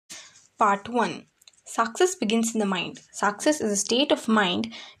Part 1. Success begins in the mind. Success is a state of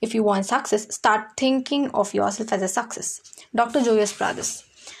mind. If you want success, start thinking of yourself as a success. Dr. Joyce Brothers.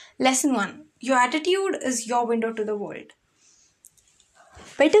 Lesson 1. Your attitude is your window to the world.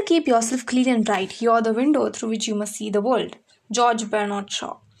 Better keep yourself clean and bright. You are the window through which you must see the world. George Bernard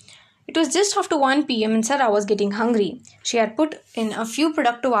Shaw. It was just after 1 p.m. and Sarah was getting hungry. She had put in a few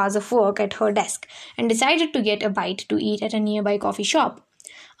productive hours of work at her desk and decided to get a bite to eat at a nearby coffee shop.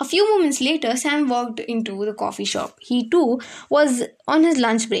 A few moments later, Sam walked into the coffee shop. He too was on his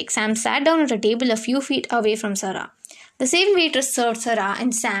lunch break. Sam sat down at a table a few feet away from Sarah. The same waitress served Sarah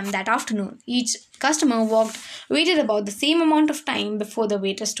and Sam that afternoon. Each customer waited about the same amount of time before the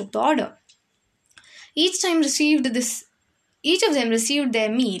waitress took the order. Each of them received their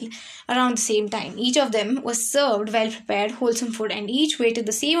meal around the same time. Each of them was served well-prepared, wholesome food, and each waited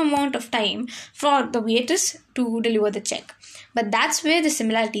the same amount of time for the waitress to deliver the check. But that's where the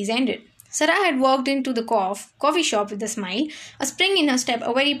similarities ended. Sarah had walked into the coffee shop with a smile, a spring in her step,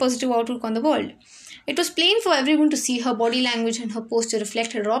 a very positive outlook on the world. It was plain for everyone to see her body language and her posture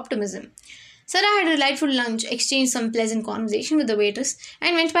reflected her optimism. Sarah had a delightful lunch, exchanged some pleasant conversation with the waitress,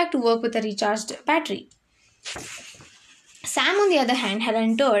 and went back to work with a recharged battery. Sam, on the other hand, had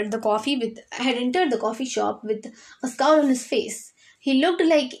entered the coffee shop with a scowl on his face. He looked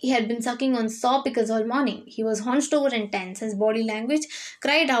like he had been sucking on saw pickles all morning. He was hunched over and tense. His body language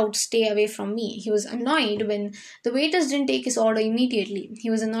cried out, "Stay away from me." He was annoyed when the waiters didn't take his order immediately. He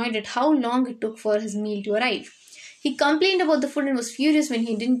was annoyed at how long it took for his meal to arrive. He complained about the food and was furious when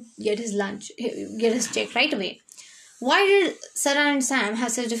he didn't get his check right away. Why did Sarah and Sam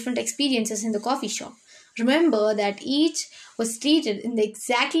have such different experiences in the coffee shop? Remember that each was treated in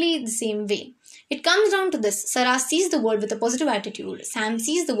exactly the same way. It comes down to this. Sarah sees the world with a positive attitude. Sam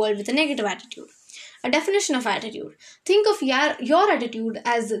sees the world with a negative attitude. A definition of attitude. Think of your attitude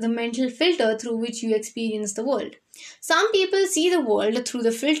as the mental filter through which you experience the world. Some people see the world through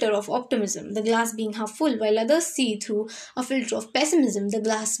the filter of optimism, the glass being half full, while others see through a filter of pessimism, the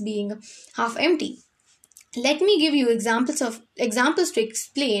glass being half empty. Let me give you examples to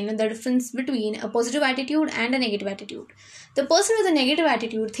explain the difference between a positive attitude and a negative attitude. The person with a negative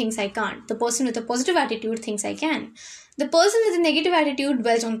attitude thinks I can't. The person with a positive attitude thinks I can. The person with a negative attitude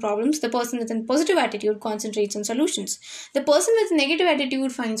dwells on problems. The person with a positive attitude concentrates on solutions. The person with a negative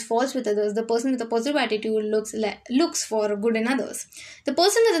attitude finds faults with others. The person with a positive attitude looks for good in others. The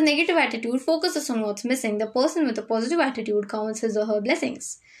person with a negative attitude focuses on what's missing. The person with a positive attitude counts his or her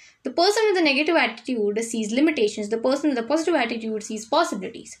blessings. The person with a negative attitude sees limitations. The person with a positive attitude sees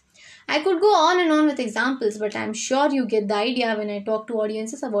possibilities. I could go on and on with examples, but I'm sure you get the idea when I talk to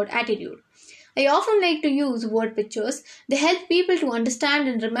audiences about attitude. I often like to use word pictures. They help people to understand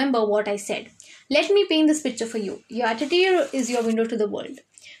and remember what I said. Let me paint this picture for you. Your attitude is your window to the world.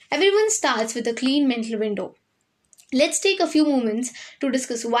 Everyone starts with a clean mental window. Let's take a few moments to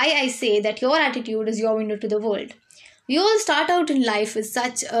discuss why I say that your attitude is your window to the world. We all start out in life with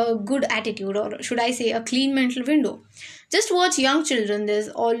such a good attitude, or should I say a clean mental window. Just watch young children,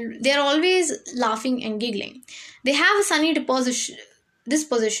 they're always laughing and giggling. They have a sunny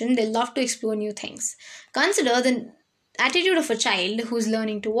disposition, they love to explore new things. Consider the attitude of a child who's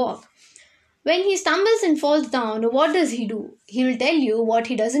learning to walk. When he stumbles and falls down, what does he do? He will tell you what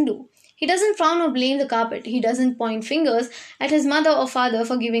he doesn't do. He doesn't frown or blame the carpet. He doesn't point fingers at his mother or father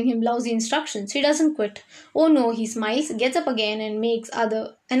for giving him lousy instructions. He doesn't quit. Oh no, he smiles, gets up again and makes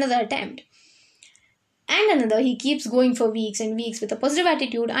another attempt. And another, he keeps going for weeks and weeks with a positive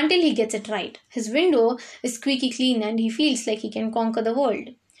attitude until he gets it right. His window is squeaky clean and he feels like he can conquer the world.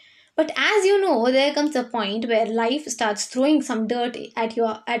 But as you know, there comes a point where life starts throwing some dirt at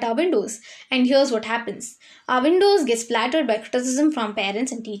our windows. And here's what happens. Our windows get splattered by criticism from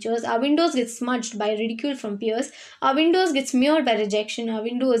parents and teachers. Our windows get smudged by ridicule from peers. Our windows get smeared by rejection. Our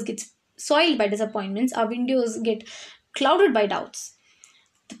windows get soiled by disappointments. Our windows get clouded by doubts.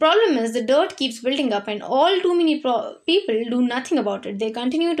 The problem is the dirt keeps building up and all too many people do nothing about it. They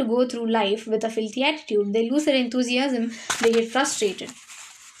continue to go through life with a filthy attitude. They lose their enthusiasm. They get frustrated,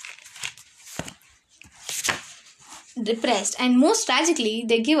 depressed, and most tragically,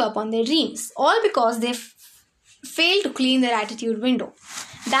 they give up on their dreams, all because they fail to clean their attitude window.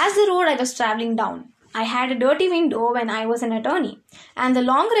 That's the road I was traveling down. I had a dirty window when I was an attorney, and the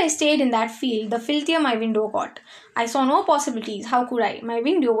longer I stayed in that field, the filthier my window got. I saw no possibilities. How could I? My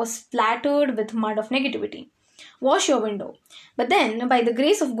window was splattered with mud of negativity. Wash your window. But then, by the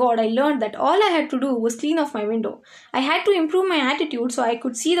grace of God, I learned that all I had to do was clean off my window. I had to improve my attitude so I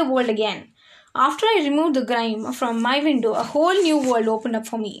could see the world again. After I removed the grime from my window, a whole new world opened up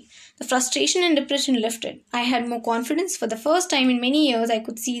for me. The frustration and depression lifted. I had more confidence. For the first time in many years, I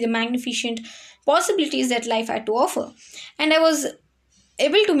could see the magnificent possibilities that life had to offer. And I was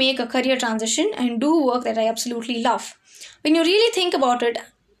able to make a career transition and do work that I absolutely love. When you really think about it,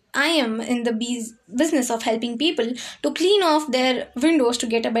 I am in the business of helping people to clean off their windows to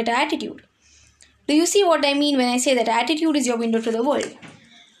get a better attitude. Do you see what I mean when I say that attitude is your window to the world?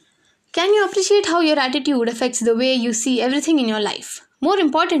 Can you appreciate how your attitude affects the way you see everything in your life? More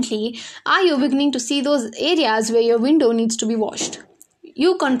importantly, are you beginning to see those areas where your window needs to be washed?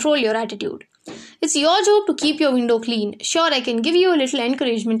 You control your attitude. It's your job to keep your window clean. Sure, I can give you a little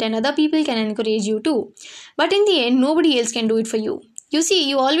encouragement and other people can encourage you too. But in the end, nobody else can do it for you. You see,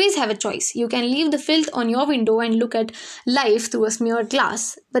 you always have a choice. You can leave the filth on your window and look at life through a smeared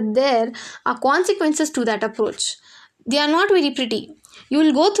glass. But there are consequences to that approach. They are not very pretty. You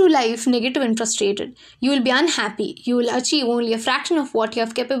will go through life negative and frustrated. You will be unhappy. You will achieve only a fraction of what you're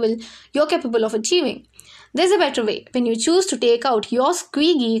capable of achieving. There's a better way. When you choose to take out your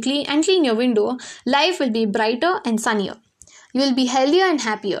squeaky and clean your window, life will be brighter and sunnier. You will be healthier and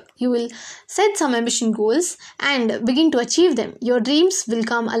happier. You will set some ambition goals and begin to achieve them. Your dreams will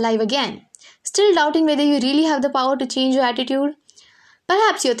come alive again. Still doubting whether you really have the power to change your attitude?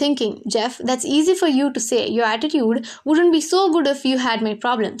 Perhaps you're thinking, Jeff, that's easy for you to say. Your attitude wouldn't be so good if you had my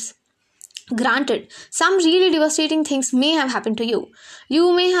problems. Granted, some really devastating things may have happened to you.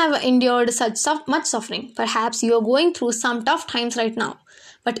 You may have endured much suffering. Perhaps you are going through some tough times right now.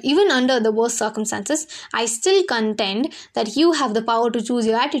 But even under the worst circumstances, I still contend that you have the power to choose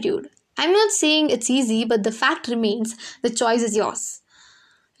your attitude. I'm not saying it's easy, but the fact remains the choice is yours.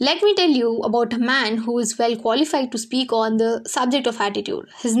 Let me tell you about a man who is well qualified to speak on the subject of attitude.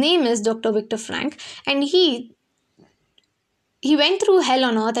 His name is Dr. Viktor Frankl, and he went through hell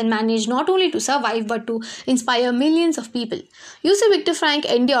on earth and managed not only to survive but to inspire millions of people. You see, Viktor Frankl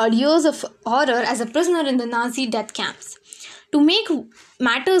endured years of horror as a prisoner in the Nazi death camps. To make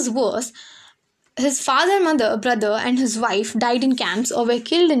matters worse, his father, mother, brother, and his wife died in camps or were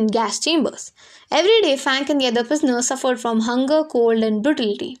killed in gas chambers. Every day, Frankl and the other prisoners suffered from hunger, cold, and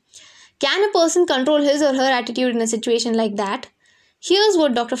brutality. Can a person control his or her attitude in a situation like that? Here's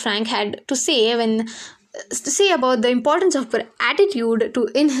what Dr. Frankl had to say about the importance of attitude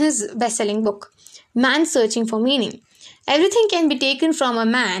in his best-selling book, Man's Searching for Meaning. Everything can be taken from a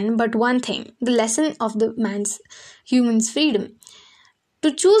man but one thing, the lesson of the human's freedom.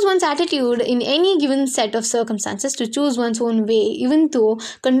 To choose one's attitude in any given set of circumstances, to choose one's own way, even though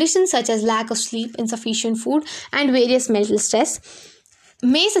conditions such as lack of sleep, insufficient food, and various mental stress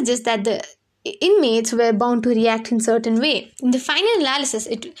may suggest that the inmates were bound to react in a certain way. In the final analysis,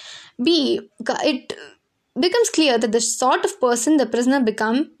 it becomes clear that the sort of person the prisoner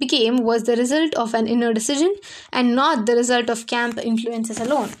became was the result of an inner decision and not the result of camp influences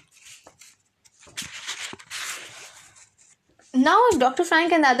alone. Now, if Dr.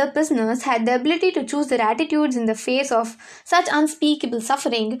 Frankl and the other prisoners had the ability to choose their attitudes in the face of such unspeakable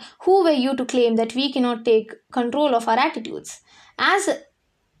suffering, who were you to claim that we cannot take control of our attitudes? As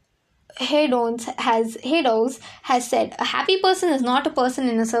Haydos has said, a happy person is not a person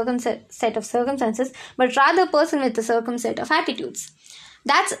in a certain set of circumstances, but rather a person with a certain set of attitudes.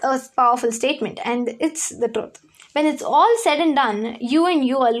 That's a powerful statement, and it's the truth. When it's all said and done, you and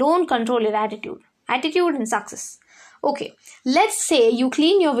you alone control your attitude and success. Okay, let's say you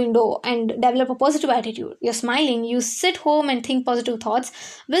clean your window and develop a positive attitude. You're smiling, you sit home and think positive thoughts.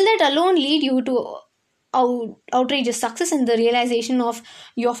 Will that alone lead you to outrageous success and the realization of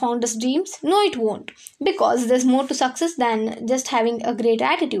your fondest dreams? No, it won't, because there's more to success than just having a great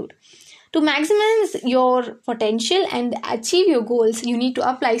attitude. To maximize your potential and achieve your goals, you need to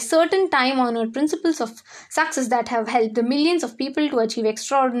apply certain time-honored principles of success that have helped the millions of people to achieve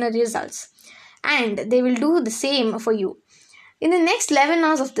extraordinary results. And they will do the same for you. In the next 11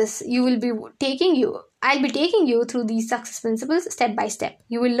 hours of this, I'll be taking you through these success principles step by step.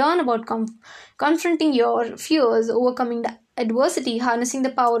 You will learn about confronting your fears, overcoming the adversity, harnessing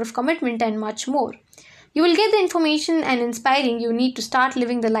the power of commitment, and much more. You will get the information and inspiring you need to start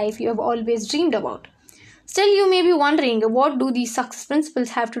living the life you have always dreamed about. Still, you may be wondering, what do these success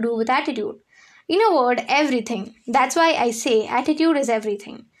principles have to do with attitude? In a word, everything. That's why I say attitude is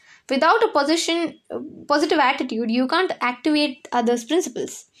everything. Without a positive attitude, you can't activate others'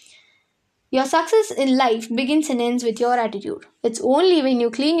 principles. Your success in life begins and ends with your attitude. It's only when you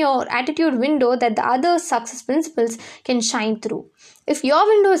clean your attitude window that the other success principles can shine through. If your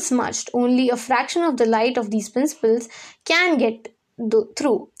window is smudged, only a fraction of the light of these principles can get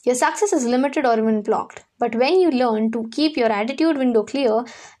through. Your success is limited or even blocked. But when you learn to keep your attitude window clear,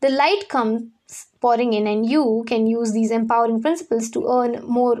 the light comes pouring in, and you can use these empowering principles to earn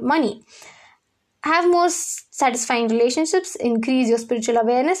more money, have more satisfying relationships, increase your spiritual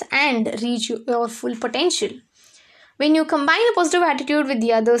awareness, and reach your full potential. When you combine a positive attitude with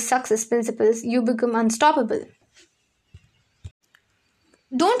the other success principles, you become unstoppable.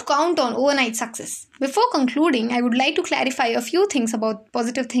 Don't count on overnight success. Before concluding, I would like to clarify a few things about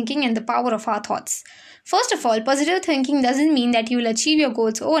positive thinking and the power of our thoughts. First of all, positive thinking doesn't mean that you will achieve your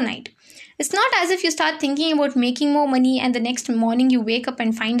goals overnight. It's not as if you start thinking about making more money and the next morning you wake up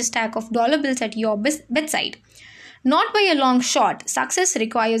and find a stack of dollar bills at your bedside. Not by a long shot. Success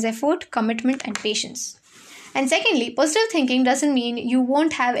requires effort, commitment, and patience. And secondly, positive thinking doesn't mean you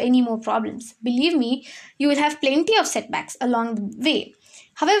won't have any more problems. Believe me, you will have plenty of setbacks along the way.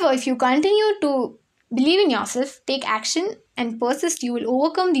 However, if you continue to believe in yourself, take action, and persist, you will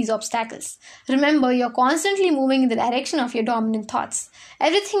overcome these obstacles. Remember, you're constantly moving in the direction of your dominant thoughts.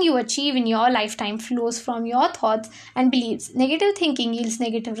 Everything you achieve in your lifetime flows from your thoughts and beliefs. Negative thinking yields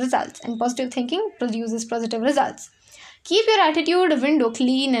negative results, and positive thinking produces positive results. Keep your attitude window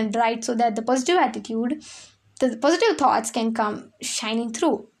clean and bright so that the positive thoughts can come shining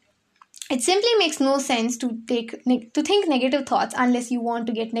through. It simply makes no sense to think negative thoughts unless you want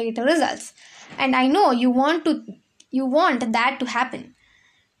to get negative results. And I know you want that to happen.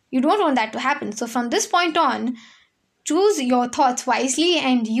 You don't want that to happen. So from this point on, choose your thoughts wisely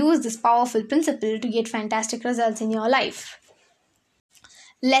and use this powerful principle to get fantastic results in your life.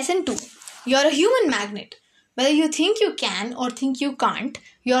 Lesson 2. You're a human magnet. Whether you think you can or think you can't,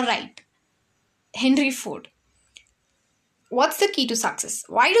 you're right. Henry Ford. What's the key to success?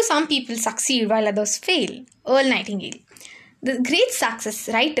 Why do some people succeed while others fail? Earl Nightingale. The great success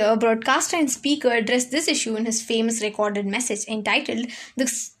writer, broadcaster, and speaker addressed this issue in his famous recorded message entitled The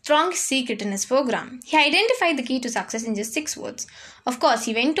Strongest Secret in his program. He identified the key to success in just 6 words. Of course,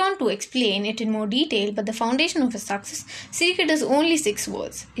 he went on to explain it in more detail, but the foundation of his success secret is only 6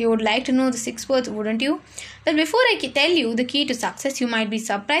 words. You would like to know the 6 words, wouldn't you? Well, before I tell you the key to success, you might be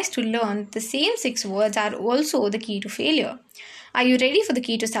surprised to learn the same 6 words are also the key to failure. Are you ready for the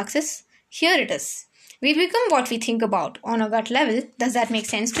key to success? Here it is. We become what we think about on a gut level. Does that make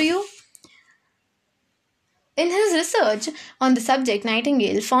sense to you? In his research on the subject,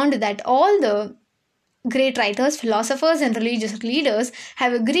 Nightingale found that all the great writers, philosophers, and religious leaders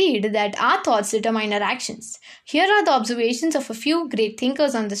have agreed that our thoughts determine our actions. Here are the observations of a few great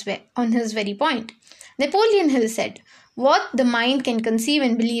thinkers on his very point. Napoleon Hill said, "What the mind can conceive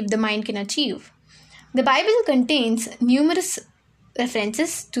and believe, the mind can achieve." The Bible contains numerous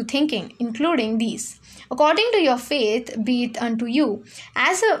references to thinking, including these. According to your faith, be it unto you.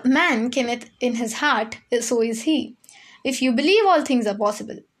 As a man thinketh in his heart, so is he. If you believe, all things are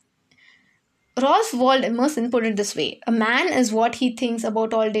possible. Ralph Waldo Emerson put it this way: a man is what he thinks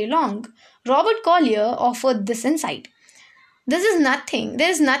about all day long. Robert Collier offered this insight. There is nothing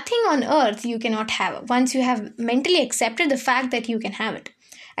on earth you cannot have once you have mentally accepted the fact that you can have it.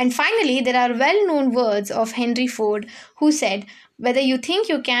 And finally, there are well-known words of Henry Ford, who said, "Whether you think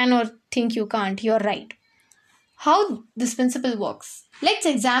you can or think you can't, you're right." How this principle works. Let's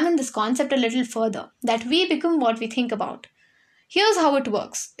examine this concept a little further, that we become what we think about. Here's how it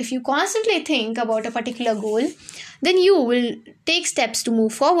works. If you constantly think about a particular goal, then you will take steps to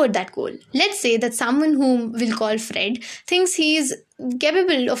move forward that goal. Let's say that someone whom we'll call Fred thinks he is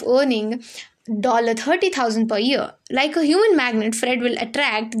capable of earning $30,000 per year. Like a human magnet, Fred will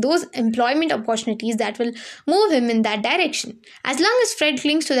attract those employment opportunities that will move him in that direction. As long as Fred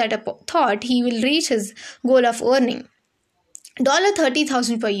clings to that thought, he will reach his goal of earning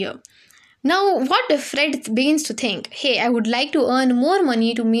 $30,000 per year. Now, what if Fred begins to think, "Hey, I would like to earn more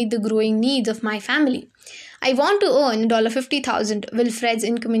money to meet the growing needs of my family. I want to earn $50,000. Will Fred's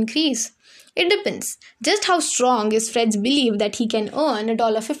income increase?" It depends. Just how strong is Fred's belief that he can earn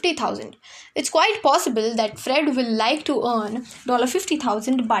 $50,000? It's quite possible that Fred will like to earn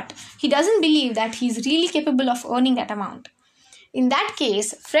 $50,000, but he doesn't believe that he's really capable of earning that amount. In that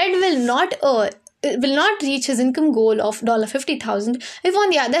case, Fred will not reach his income goal of $50,000 if, on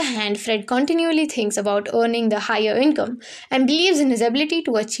the other hand, Fred continually thinks about earning the higher income and believes in his ability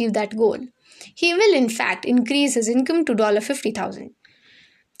to achieve that goal. He will, in fact, increase his income to $50,000.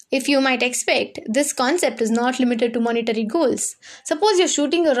 If you might expect, this concept is not limited to monetary goals. Suppose you're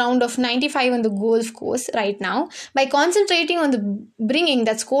shooting a round of 95 on the golf course right now. By concentrating on bringing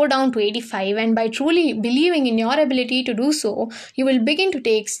that score down to 85, and by truly believing in your ability to do so, you will begin to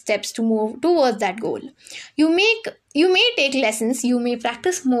take steps to move towards that goal. You may take lessons, you may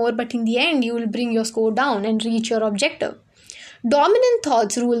practice more, but in the end, you will bring your score down and reach your objective. Dominant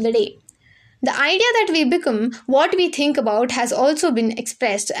thoughts rule the day. The idea that we become what we think about has also been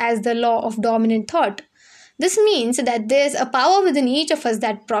expressed as the law of dominant thought. This means that there's a power within each of us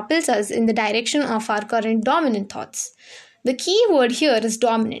that propels us in the direction of our current dominant thoughts. The key word here is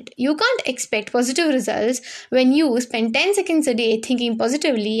dominant. You can't expect positive results when you spend 10 seconds a day thinking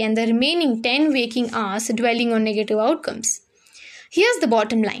positively and the remaining 10 waking hours dwelling on negative outcomes. Here's the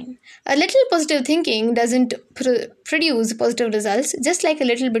bottom line. A little positive thinking doesn't produce positive results, just like a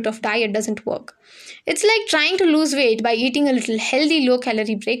little bit of diet doesn't work. It's like trying to lose weight by eating a little healthy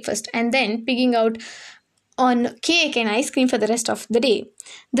low-calorie breakfast and then pigging out on cake and ice cream for the rest of the day.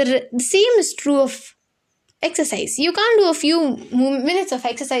 The same is true of exercise. You can't do a few minutes of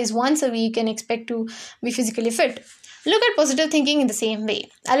exercise once a week and expect to be physically fit. Look at positive thinking in the same way.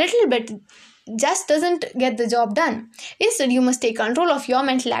 A little bit just doesn't get the job done. Instead, you must take control of your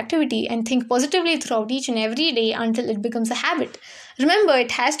mental activity and think positively throughout each and every day until it becomes a habit. Remember,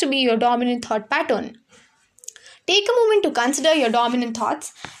 it has to be your dominant thought pattern. Take a moment to consider your dominant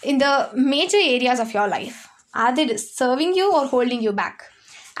thoughts in the major areas of your life. Are they serving you or holding you back?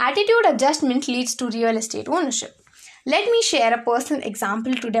 Attitude adjustment leads to real estate ownership. Let me share a personal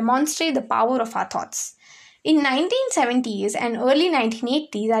example to demonstrate the power of our thoughts. In 1970s and early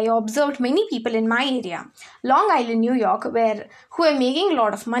 1980s, I observed many people in my area, Long Island, New York, who were making a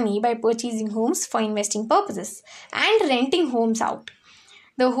lot of money by purchasing homes for investing purposes and renting homes out.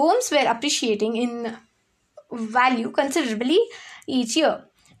 The homes were appreciating in value considerably each year.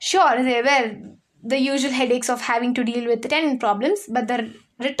 Sure, there were the usual headaches of having to deal with tenant problems, but the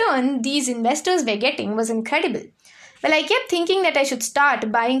return these investors were getting was incredible. Well, I kept thinking that I should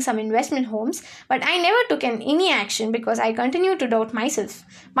start buying some investment homes, but I never took any action because I continued to doubt myself.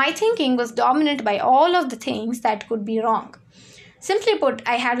 My thinking was dominant by all of the things that could be wrong. Simply put,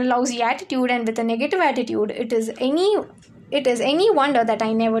 I had a lousy attitude, and with a negative attitude, it is any wonder that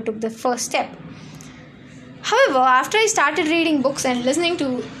I never took the first step. However, after I started reading books and listening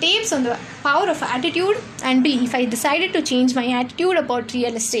to tapes on the power of attitude and belief, I decided to change my attitude about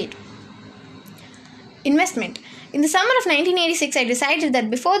real estate investment. In the summer of 1986, I decided that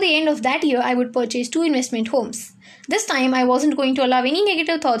before the end of that year, I would purchase 2 investment homes. This time, I wasn't going to allow any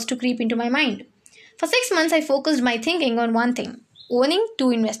negative thoughts to creep into my mind. For 6 months, I focused my thinking on one thing: owning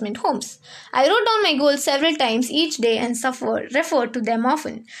 2 investment homes. I wrote down my goals several times each day and referred to them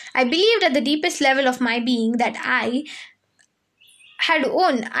often. I believed at the deepest level of my being that I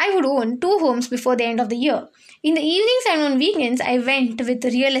would own 2 homes before the end of the year. In the evenings and on weekends, I went with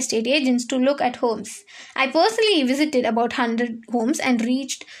real estate agents to look at homes. I personally visited about 100 homes and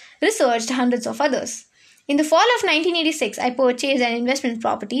researched hundreds of others. In the fall of 1986, I purchased an investment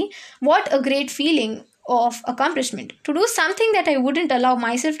property. What a great feeling of accomplishment, to do something that I wouldn't allow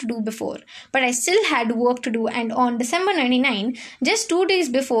myself to do before. But I still had work to do, and on December 99, just 2 days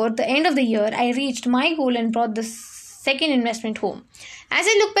before the end of the year, I reached my goal and bought the second investment home. As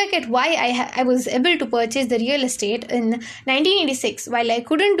I look back at why I was able to purchase the real estate in 1986 while I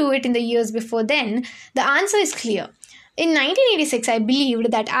couldn't do it in the years before then, the answer is clear. In 1986, I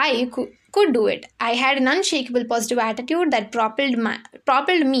believed that I could do it. I had an unshakable positive attitude that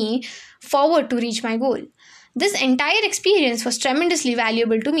propelled me forward to reach my goal. This entire experience was tremendously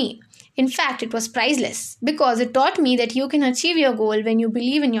valuable to me. In fact, it was priceless because it taught me that you can achieve your goal when you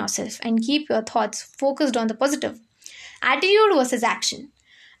believe in yourself and keep your thoughts focused on the positive. Attitude versus action.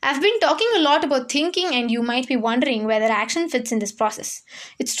 I've been talking a lot about thinking, and you might be wondering whether action fits in this process.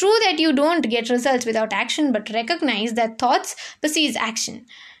 It's true that you don't get results without action, but recognize that thoughts precedes action.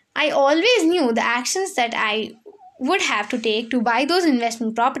 I always knew the actions that I would have to take to buy those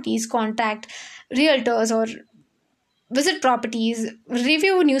investment properties, contact realtors or visit properties,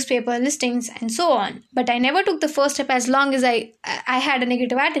 review newspaper listings, and so on. But I never took the first step as long as I had a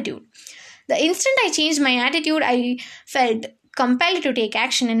negative attitude. The instant I changed my attitude, I felt compelled to take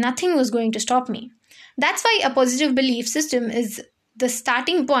action, and nothing was going to stop me. That's why a positive belief system is the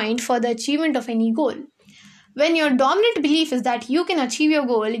starting point for the achievement of any goal. When your dominant belief is that you can achieve your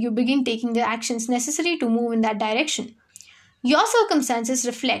goal, you begin taking the actions necessary to move in that direction. Your circumstances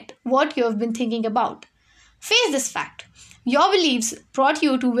reflect what you have been thinking about. Face this fact. Your beliefs brought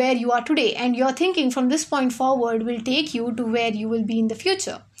you to where you are today, and your thinking from this point forward will take you to where you will be in the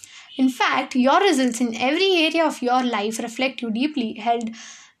future. In fact, your results in every area of your life reflect your deeply held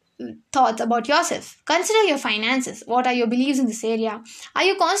thoughts about yourself. Consider your finances. What are your beliefs in this area? Are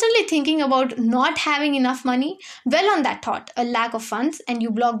you constantly thinking about not having enough money? Dwell on that thought, a lack of funds, and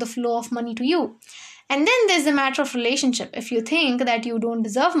you block the flow of money to you. And then there's the matter of relationship. If you think that you don't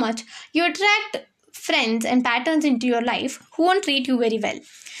deserve much, you attract friends and patterns into your life who won't treat you very well.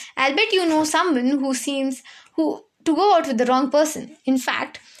 I'll bet you know someone who seems to go out with the wrong person. In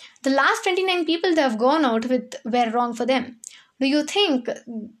fact, The last 29 people they have gone out with were wrong for them. Do you think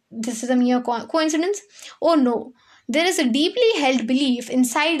this is a mere coincidence? Oh no. There is a deeply held belief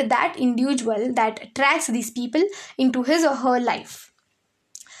inside that individual that attracts these people into his or her life.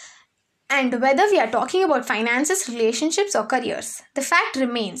 And whether we are talking about finances, relationships, or careers, the fact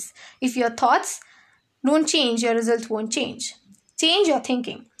remains, if your thoughts don't change, your results won't change. Change your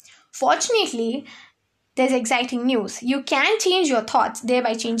thinking. Fortunately, there's exciting news. You can change your thoughts,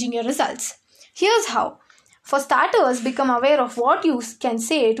 thereby changing your results. Here's how. For starters, become aware of what you can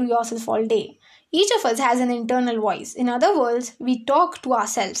say to yourself all day. Each of us has an internal voice. In other words, we talk to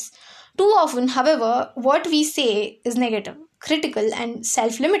ourselves. Too often, however, what we say is negative, critical, and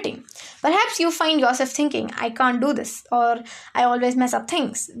self-limiting. Perhaps you find yourself thinking, I can't do this, or I always mess up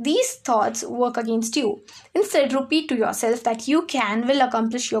things. These thoughts work against you. Instead, repeat to yourself that you will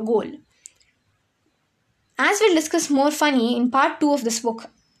accomplish your goal. As we'll discuss more funny in part 2 of this book,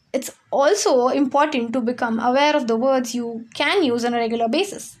 it's also important to become aware of the words you can use on a regular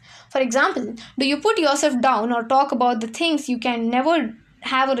basis. For example, do you put yourself down or talk about the things you can never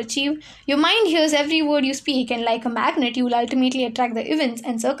have or achieve? Your mind hears every word you speak, and like a magnet, you will ultimately attract the events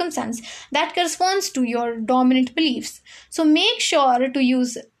and circumstance that corresponds to your dominant beliefs. So make sure to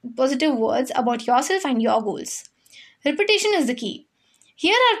use positive words about yourself and your goals. Repetition is the key.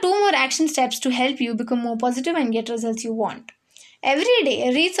 Here are 2 more action steps to help you become more positive and get results you want. Every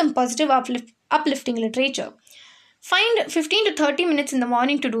day, read some positive uplifting literature. Find 15 to 30 minutes in the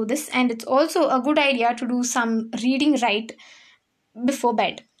morning to do this, and it's also a good idea to do some reading right before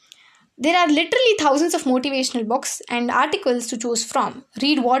bed. There are literally thousands of motivational books and articles to choose from.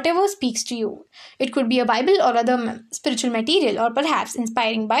 Read whatever speaks to you. It could be a Bible or other spiritual material, or perhaps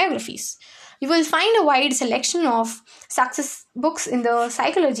inspiring biographies. You will find a wide selection of success books in the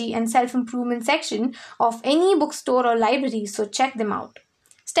psychology and self-improvement section of any bookstore or library, so check them out.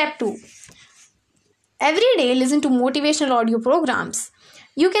 Step 2. Every day, listen to motivational audio programs.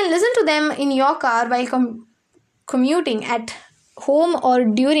 You can listen to them in your car while commuting, at home, or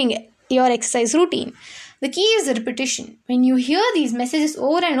during your exercise routine. The key is the repetition. When you hear these messages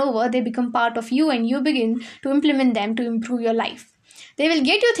over and over, they become part of you and you begin to implement them to improve your life. They will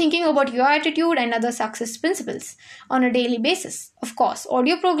get you thinking about your attitude and other success principles on a daily basis. Of course,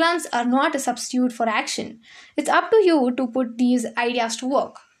 audio programs are not a substitute for action. It's up to you to put these ideas to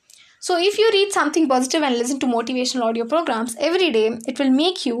work. So if you read something positive and listen to motivational audio programs every day, it will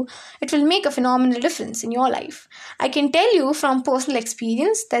make a phenomenal difference in your life. I can tell you from personal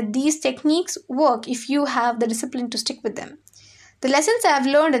experience that these techniques work if you have the discipline to stick with them. The lessons I have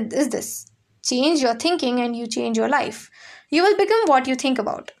learned is this: change your thinking and you change your life. You will become what you think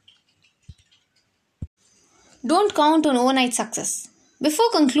about. Don't count on overnight success. Before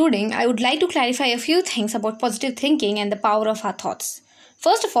concluding, I would like to clarify a few things about positive thinking and the power of our thoughts.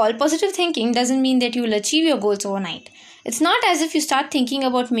 First of all, positive thinking doesn't mean that you will achieve your goals overnight. It's not as if you start thinking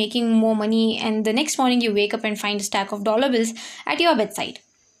about making more money and the next morning you wake up and find a stack of dollar bills at your bedside.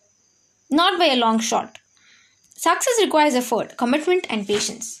 Not by a long shot. Success requires effort, commitment, and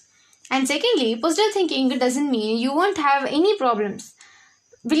patience. And secondly, positive thinking doesn't mean you won't have any problems.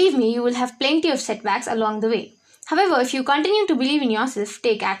 Believe me, you will have plenty of setbacks along the way. However, if you continue to believe in yourself,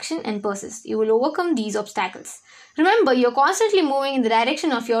 take action, and persist, you will overcome these obstacles. Remember, you're constantly moving in the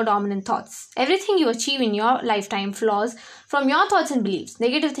direction of your dominant thoughts. Everything you achieve in your lifetime flows from your thoughts and beliefs.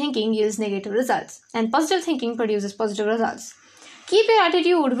 Negative thinking yields negative results, and positive thinking produces positive results. Keep your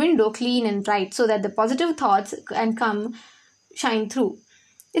attitude window clean and bright so that the positive thoughts can shine through.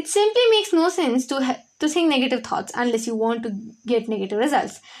 It simply makes no sense to think negative thoughts unless you want to get negative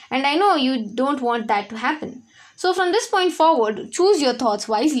results. And I know you don't want that to happen. So from this point forward, choose your thoughts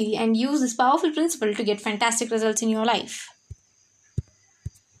wisely and use this powerful principle to get fantastic results in your life.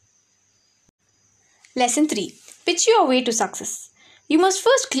 Lesson 3. Pitch your way to success. You must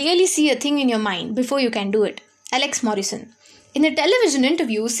first clearly see a thing in your mind before you can do it. Alex Morrison. In a television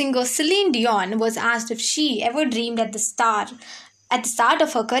interview, singer Celine Dion was asked if she ever dreamed at the start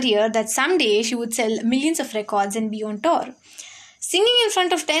of her career that someday she would sell millions of records and be on tour. Singing in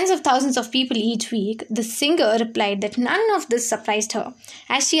front of tens of thousands of people each week, the singer replied that none of this surprised her,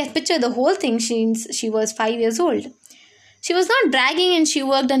 as she had pictured the whole thing since she was 5 years old. She was not bragging, and she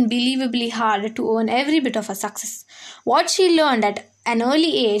worked unbelievably hard to earn every bit of her success. What she learned at an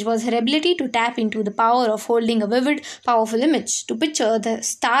early age was her ability to tap into the power of holding a vivid, powerful image, to picture the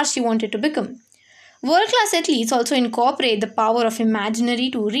star she wanted to become. World-class athletes also incorporate the power of imaginary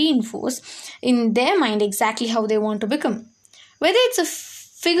to reinforce in their mind exactly how they want to become. Whether it's a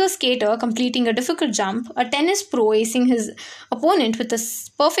figure skater completing a difficult jump, a tennis pro acing his opponent with a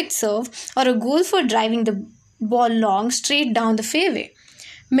perfect serve, or a golfer driving the ball long straight down the fairway,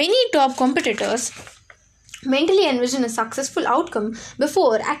 Many top competitors mentally envision a successful outcome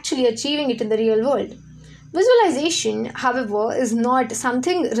before actually achieving it in the real world. Visualization, however, is not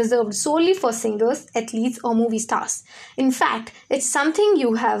something reserved solely for singers, athletes, or movie stars. In fact, it's something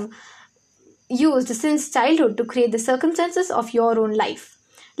you have used since childhood to create the circumstances of your own life.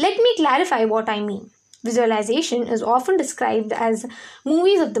 Let me clarify what I mean. Visualization is often described as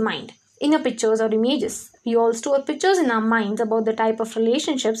movies of the mind, inner pictures or images. We all store pictures in our minds about the type of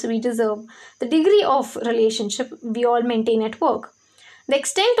relationships we deserve, the degree of relationship we all maintain at work, the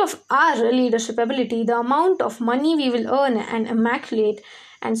extent of our leadership ability, the amount of money we will earn and immaculate,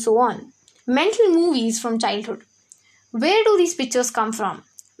 and so on. Mental movies from childhood. Where do these pictures come from?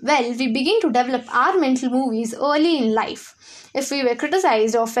 Well, we begin to develop our mental movies early in life. If we were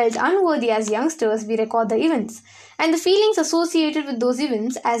criticized or felt unworthy as youngsters, we record the events and the feelings associated with those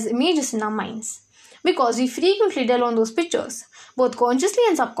events as images in our minds. Because we frequently dwell on those pictures, both consciously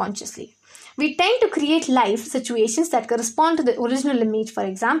and subconsciously. We tend to create life situations that correspond to the original image. For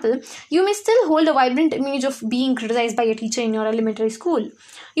example, you may still hold a vibrant image of being criticized by a teacher in your elementary school.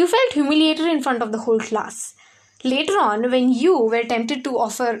 You felt humiliated in front of the whole class. Later on, when you were tempted to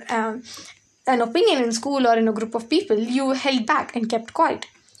offer an opinion in school or in a group of people, you held back and kept quiet.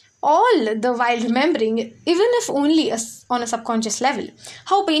 All the while remembering, even if only on a subconscious level,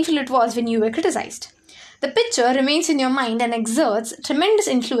 how painful it was when you were criticized. The picture remains in your mind and exerts tremendous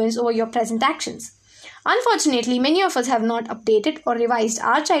influence over your present actions. Unfortunately, many of us have not updated or revised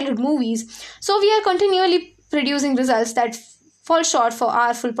our childhood movies, so we are continually producing results that fall short for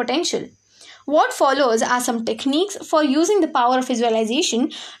our full potential. What follows are some techniques for using the power of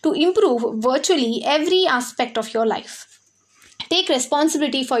visualization to improve virtually every aspect of your life. Take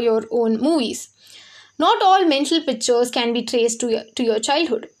responsibility for your own movies. Not all mental pictures can be traced to your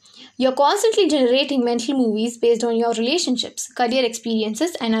childhood. You're constantly generating mental movies based on your relationships, career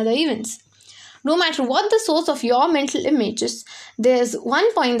experiences, and other events. No matter what the source of your mental images, there's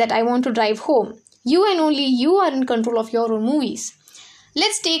one point that I want to drive home. You and only you are in control of your own movies.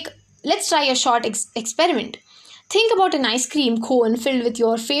 Let's try a short experiment. Think about an ice cream cone filled with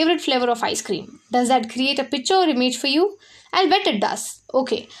your favorite flavor of ice cream. Does that create a picture or image for you? I'll bet it does.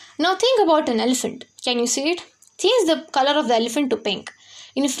 Okay, now think about an elephant. Can you see it? Change the color of the elephant to pink.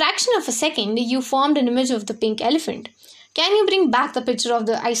 In a fraction of a second, you formed an image of the pink elephant. Can you bring back the picture of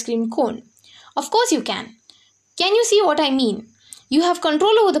the ice cream cone? Of course you can. Can you see what I mean? You have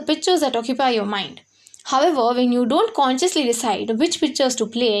control over the pictures that occupy your mind. However, when you don't consciously decide which pictures to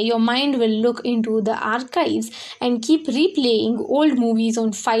play, your mind will look into the archives and keep replaying old movies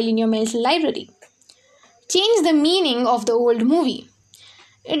on file in your mental library. Change the meaning of the old movie.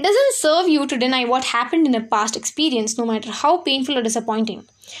 It doesn't serve you to deny what happened in a past experience, no matter how painful or disappointing.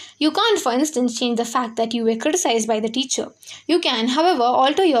 You can't, for instance, change the fact that you were criticized by the teacher. You can, however,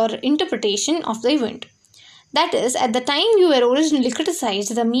 alter your interpretation of the event. That is, at the time you were originally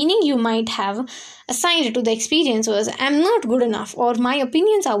criticized, the meaning you might have assigned to the experience was, "I'm not good enough," or "my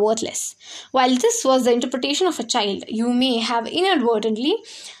opinions are worthless." While this was the interpretation of a child, you may have inadvertently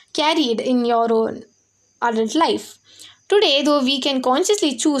carried in your own adult life. Today, though, we can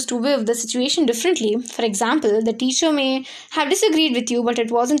consciously choose to view the situation differently. For example, the teacher may have disagreed with you, but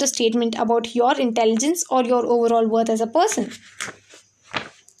it wasn't a statement about your intelligence or your overall worth as a person.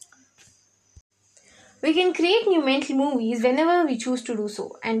 We can create new mental movies whenever we choose to do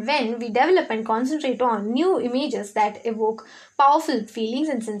so, and when we develop and concentrate on new images that evoke powerful feelings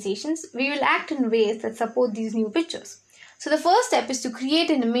and sensations, we will act in ways that support these new pictures. So the first step is to create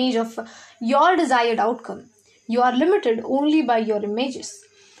an image of your desired outcome. You are limited only by your images.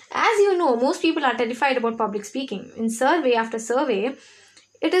 As you know, most people are terrified about public speaking. In survey after survey,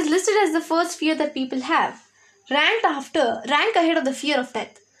 it is listed as the first fear that people have, rank ahead of the fear of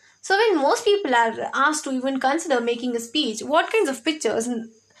death. So when most people are asked to even consider making a speech, what kinds of pictures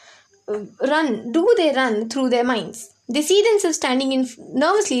do they run through their minds? They see themselves standing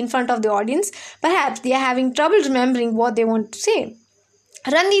nervously in front of the audience. Perhaps they are having trouble remembering what they want to say.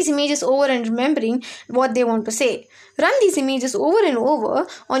 Run these images over and remembering what they want to say. Run these images over and over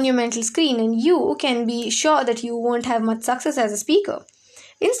on your mental screen, and you can be sure that you won't have much success as a speaker.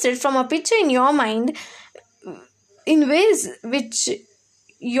 Instead, from a picture in your mind, in ways which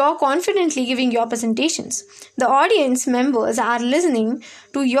you're confidently giving your presentations. The audience members are listening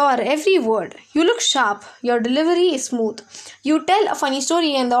to your every word. You look sharp. Your delivery is smooth. You tell a funny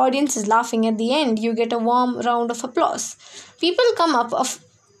story and the audience is laughing. At the end, you get a warm round of applause. People come up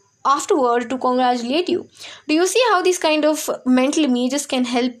afterward to congratulate you. Do you see how these kind of mental images can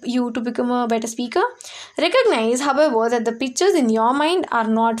help you to become a better speaker? Recognize, however, that the pictures in your mind are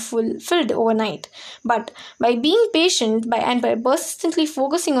not fulfilled overnight. But by being patient and by persistently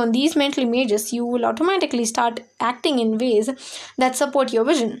focusing on these mental images, you will automatically start acting in ways that support your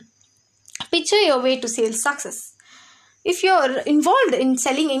vision. Picture your way to sales success. If you're involved in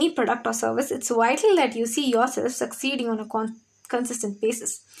selling any product or service, it's vital that you see yourself succeeding on a consistent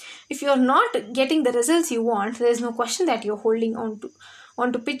basis. If you're not getting the results you want, there is no question that you're holding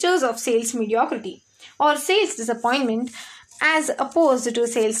onto pictures of sales mediocrity or sales disappointment as opposed to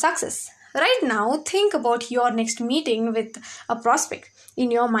sales success. Right now, think about your next meeting with a prospect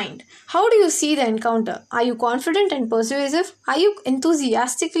in your mind. How do you see the encounter? Are you confident and persuasive? Are you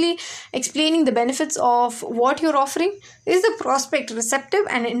enthusiastically explaining the benefits of what you're offering? Is the prospect receptive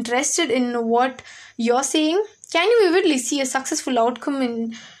and interested in what you're saying? Can you vividly see a successful outcome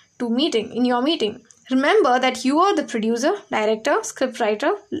in your meeting? Remember that you are the producer, director,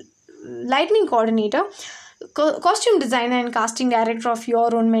 scriptwriter, lighting coordinator, costume designer and casting director of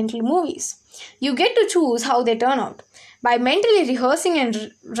your own mental movies. You get to choose how they turn out. By mentally rehearsing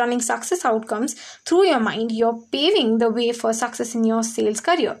and running success outcomes through your mind, you're paving the way for success in your sales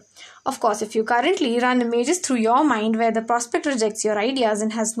career. Of course, if you currently run images through your mind where the prospect rejects your ideas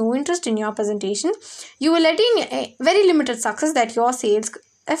and has no interest in your presentation, you will attain a very limited success at your sales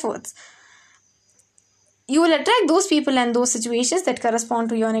efforts. You will attract those people and those situations that correspond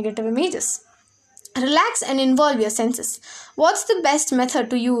to your negative images. Relax and involve your senses. What's the best method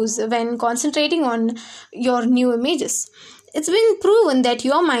to use when concentrating on your new images? It's been proven that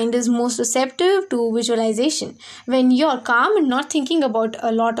your mind is most receptive to visualization when you're calm and not thinking about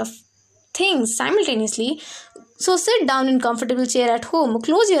a lot of things simultaneously. So sit down in a comfortable chair at home,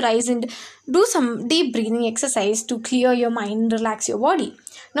 close your eyes and do some deep breathing exercise to clear your mind and relax your body.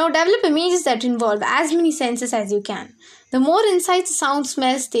 Now develop images that involve as many senses as you can. The more insights, sounds,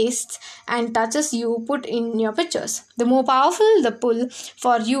 smells, tastes and touches you put in your pictures, the more powerful the pull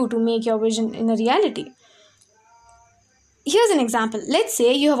for you to make your vision in a reality. Here's an example. Let's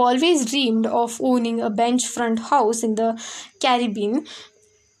say you have always dreamed of owning a beachfront house in the Caribbean.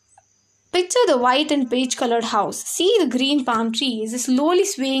 Picture the white and beige colored house. See the green palm trees slowly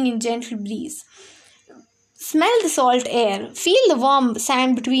swaying in gentle breeze. Smell the salt air. Feel the warm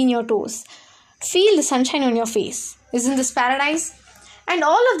sand between your toes. Feel the sunshine on your face. Isn't this paradise? And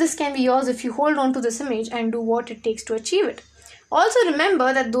all of this can be yours if you hold on to this image and do what it takes to achieve it. Also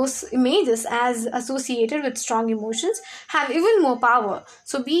remember that those images as associated with strong emotions have even more power.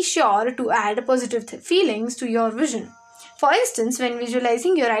 So be sure to add positive feelings to your vision. For instance, when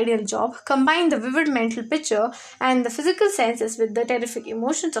visualizing your ideal job, combine the vivid mental picture and the physical senses with the terrific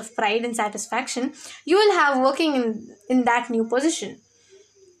emotions of pride and satisfaction you will have working in that new position.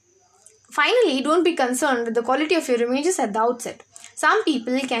 Finally, don't be concerned with the quality of your images at the outset. Some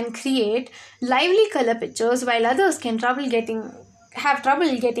people can create lively color pictures while others can have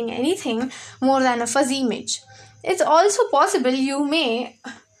trouble getting anything more than a fuzzy image. It's also possible you may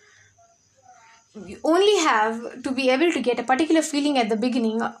only have to be able to get a particular feeling at the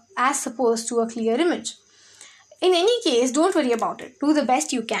beginning as opposed to a clear image. In any case, don't worry about it. Do the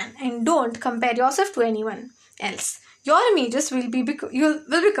best you can and don't compare yourself to anyone else. Your images will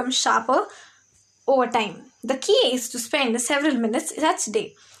become sharper over time. The key is to spend several minutes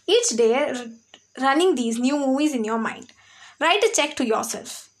each day running these new movies in your mind. Write a check to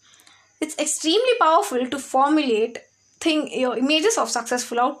yourself. It's extremely powerful to formulate your images of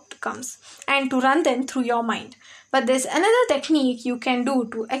successful outcomes and to run them through your mind. But there's another technique you can do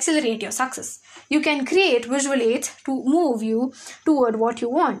to accelerate your success. You can create visual aids to move you toward what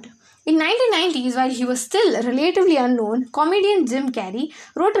you want. In 1990s, while he was still relatively unknown, comedian Jim Carrey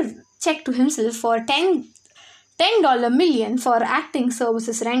wrote a check to himself for $10 million for acting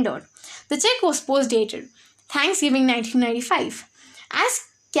services rendered. The check was post-dated, Thanksgiving 1995. As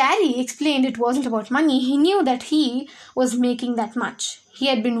Carrey explained it wasn't about money, he knew that he was making that much. He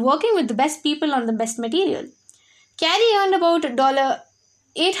had been working with the best people on the best material. Carrey earned about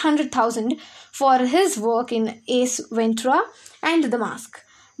 $800,000 for his work in Ace Ventura and The Mask.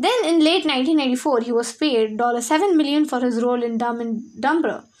 Then in late 1994, he was paid $7 million for his role in Dumb and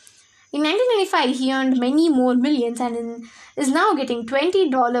Dumber. In 1995, he earned many more millions and is now getting $20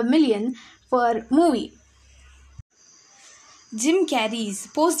 million per movie. Jim Carrey's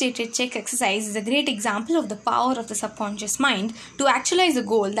post-dated check exercise is a great example of the power of the subconscious mind to actualize a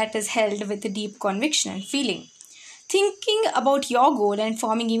goal that is held with a deep conviction and feeling. Thinking about your goal and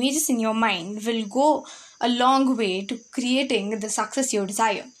forming images in your mind will go a long way to creating the success you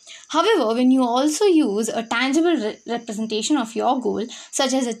desire. However, when you also use a tangible representation of your goal,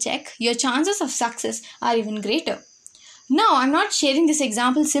 such as a check, your chances of success are even greater. Now, I'm not sharing this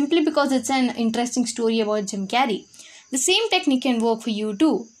example simply because it's an interesting story about Jim Carrey. The same technique can work for you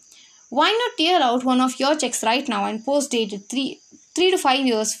too. Why not tear out one of your checks right now and post date it 3 to 5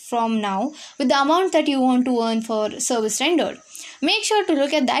 years from now with the amount that you want to earn for service rendered? Make sure to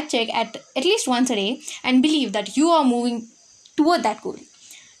look at that check at least once a day and believe that you are moving toward that goal,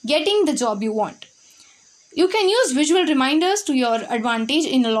 getting the job you want. You can use visual reminders to your advantage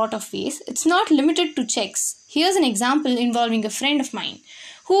in a lot of ways. It's not limited to checks. Here's an example involving a friend of mine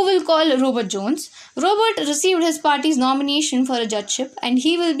who we'll call Robert Jones. Robert received his party's nomination for a judgeship and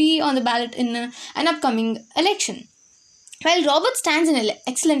he will be on the ballot in an upcoming election. While Robert stands an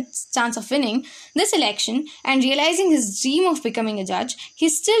excellent chance of winning this election and realizing his dream of becoming a judge,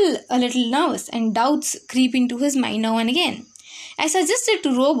 he's still a little nervous and doubts creep into his mind now and again. I suggested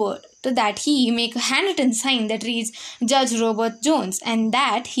to Robert that he make a handwritten sign that reads Judge Robert Jones and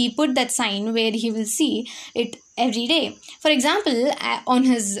that he put that sign where he will see it every day. For example, on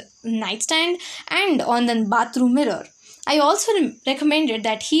his nightstand and on the bathroom mirror. I also recommended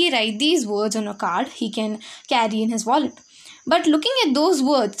that he write these words on a card he can carry in his wallet. But looking at those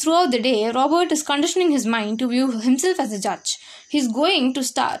words throughout the day, Robert is conditioning his mind to view himself as a judge. He's going to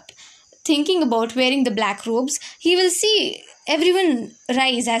start thinking about wearing the black robes. He will see everyone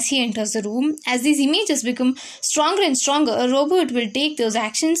rise as he enters the room. As these images become stronger and stronger, Robert will take those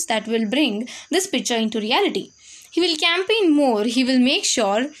actions that will bring this picture into reality. He will campaign more. He will make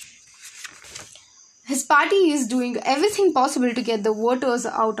sure his party is doing everything possible to get the voters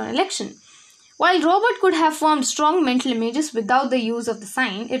out on election. While Robert could have formed strong mental images without the use of the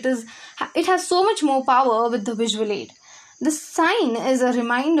sign, it has so much more power with the visual aid. The sign is a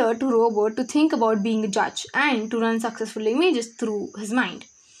reminder to Robert to think about being a judge and to run successful images through his mind.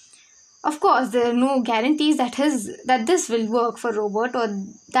 Of course, there are no guarantees that this will work for Robert or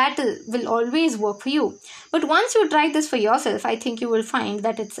that will always work for you. But once you try this for yourself, I think you will find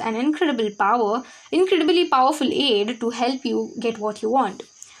that it's an incredibly powerful aid to help you get what you want.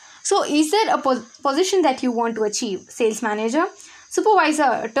 So, is there a position that you want to achieve? Sales manager,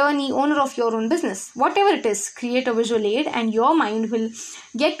 supervisor, attorney, owner of your own business, whatever it is, create a visual aid and your mind will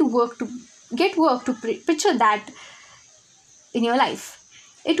get work to picture that in your life.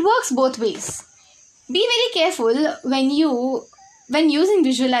 It works both ways. Be very careful when using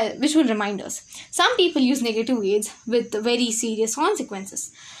visual reminders. Some people use negative aids with very serious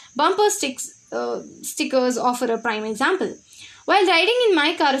consequences. Bumper stickers offer a prime example. While riding in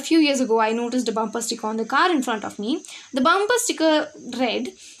my car a few years ago, I noticed a bumper sticker on the car in front of me. The bumper sticker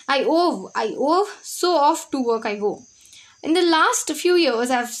read, I owe, so off to work I go. In the last few years,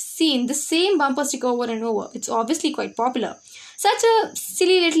 I've seen the same bumper sticker over and over. It's obviously quite popular. Such a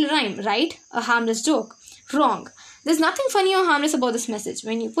silly little rhyme, right? A harmless joke. Wrong. There's nothing funny or harmless about this message.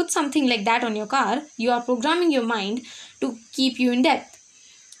 When you put something like that on your car, you are programming your mind to keep you in debt.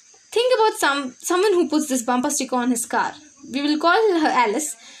 Think about someone who puts this bumper sticker on his car. We will call her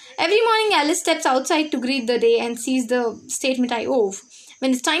Alice. Every morning, Alice steps outside to greet the day and sees the statement I owe.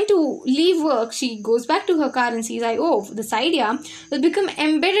 When it's time to leave work, she goes back to her car and sees I owe. This idea will become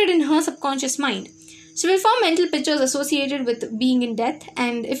embedded in her subconscious mind. She will form mental pictures associated with being in debt,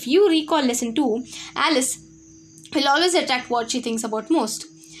 and if you recall lesson 2, Alice will always attract what she thinks about most.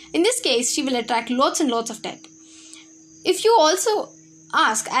 In this case, she will attract lots and lots of debt. If you also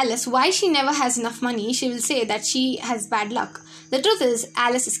ask Alice why she never has enough money, she will say that she has bad luck. The truth is,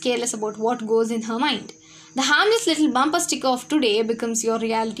 Alice is careless about what goes in her mind. The harmless little bumper sticker of today becomes your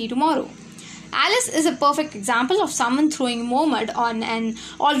reality tomorrow. Alice is a perfect example of someone throwing more mud on an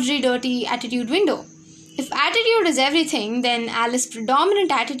already dirty attitude window. If attitude is everything, then Alice's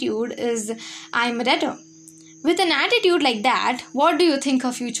predominant attitude is I'm a debtor. With an attitude like that, what do you think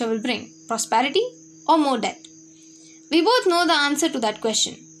her future will bring? Prosperity or more debt? We both know the answer to that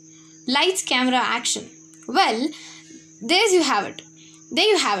question. Lights, camera, action. Well, there you have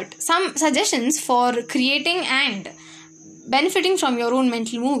it. Some suggestions for creating and benefiting from your own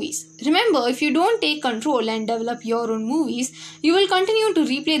mental movies. Remember, if you don't take control and develop your own movies, you will continue to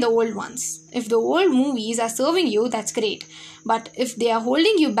replay the old ones. If the old movies are serving you, that's great. But if they are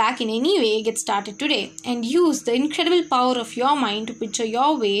holding you back in any way, get started today and use the incredible power of your mind to picture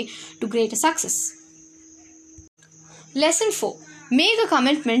your way to greater success. Lesson 4. Make a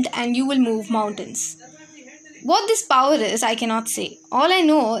commitment and you will move mountains. What this power is, I cannot say. All I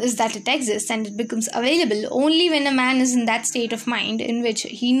know is that it exists and it becomes available only when a man is in that state of mind in which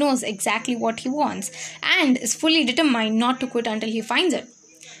he knows exactly what he wants and is fully determined not to quit until he finds it.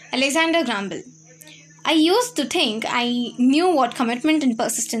 Alexander Graham Bell. I used to think I knew what commitment and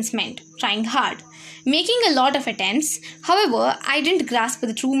persistence meant, trying hard, making a lot of attempts. However, I didn't grasp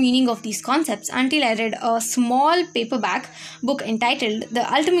the true meaning of these concepts until I read a small paperback book entitled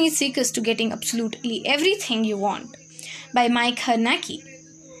The Ultimate Secrets to Getting Absolutely Everything You Want by Mike Harnacki.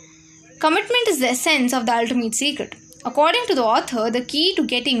 Commitment is the essence of the ultimate secret. According to the author, the key to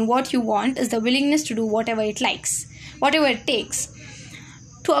getting what you want is the willingness to do whatever it takes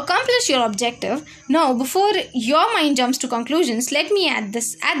to accomplish your objective. Now, before your mind jumps to conclusions, let me add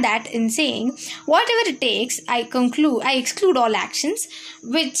that in saying, whatever it takes, I exclude all actions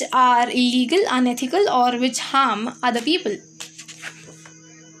which are illegal, unethical, or which harm other people.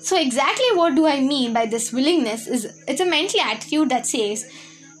 So exactly what do I mean by this willingness is it's a mental attitude that says,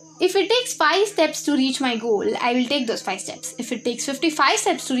 if it takes 5 steps to reach my goal, I will take those 5 steps. If it takes 55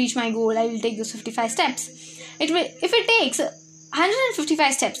 steps to reach my goal, I will take those 55 steps. If it takes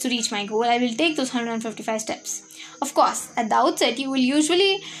 155 steps to reach my goal, I will take those 155 steps. Of course, at the outset, you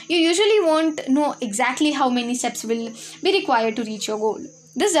usually won't know exactly how many steps will be required to reach your goal.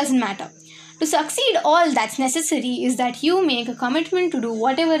 This doesn't matter. To succeed, all that's necessary is that you make a commitment to do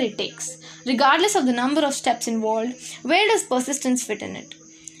whatever it takes, regardless of the number of steps involved. Where does persistence fit in it?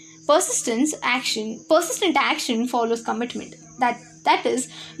 Persistent action follows commitment. That is,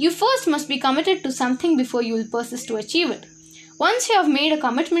 you first must be committed to something before you will persist to achieve it. Once you have made a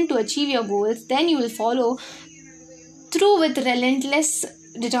commitment to achieve your goals, then you will follow through with relentless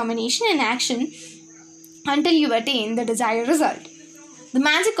determination and action until you attain the desired result. The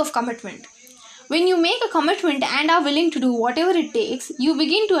magic of commitment. When you make a commitment and are willing to do whatever it takes, you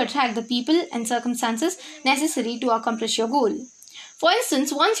begin to attract the people and circumstances necessary to accomplish your goal. For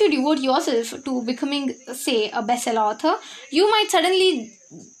instance, once you devote yourself to becoming, say, a bestseller author, you might suddenly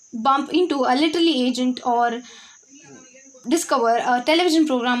bump into a literary agent or discover a television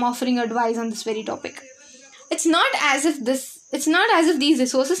program offering advice on this very topic. It's not as if these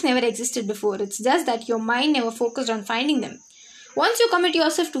resources never existed before. It's just that your mind never focused on finding them. Once you commit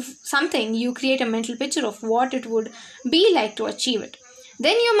yourself to something, you create a mental picture of what it would be like to achieve it.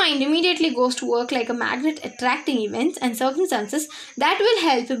 Then your mind immediately goes to work like a magnet, attracting events and circumstances that will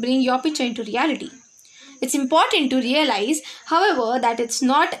help bring your picture into reality. It's important to realize, however, that it's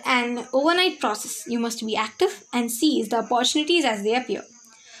not an overnight process. You must be active and seize the opportunities as they appear.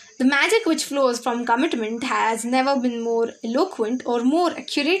 The magic which flows from commitment has never been more eloquent or more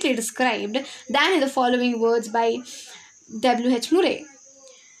accurately described than in the following words by W.H. Murray.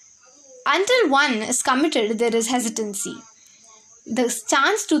 Until one is committed, there is hesitancy. The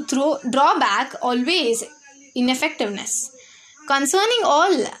chance to draw back, always ineffectiveness. Concerning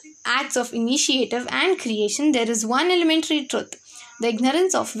all acts of initiative and creation, there is one elementary truth, the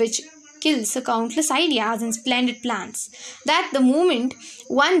ignorance of which kills countless ideas and splendid plans, that the moment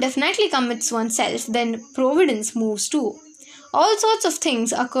one definitely commits oneself, then providence moves too. All sorts of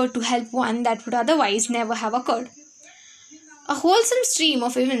things occur to help one that would otherwise never have occurred. A wholesome stream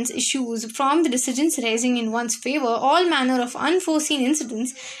of events issues from the decisions rising in one's favor, all manner of unforeseen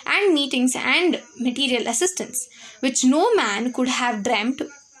incidents and meetings and material assistance, which no man could have dreamt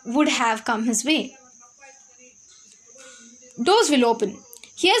would have come his way. Doors will open.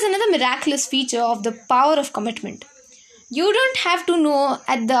 Here's another miraculous feature of the power of commitment. You don't have to know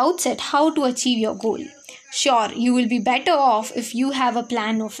at the outset how to achieve your goal. Sure, you will be better off if you have a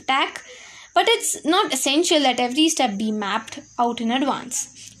plan of attack, but it's not essential that every step be mapped out in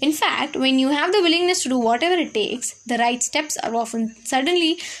advance. In fact, when you have the willingness to do whatever it takes, the right steps are often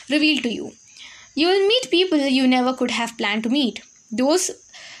suddenly revealed to you. You will meet people you never could have planned to meet. Those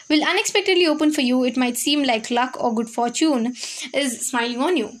will unexpectedly open for you. It might seem like luck or good fortune is smiling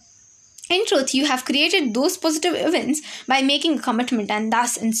on you. In truth, you have created those positive events by making a commitment and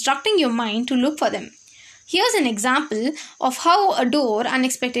thus instructing your mind to look for them. Here's an example of how a door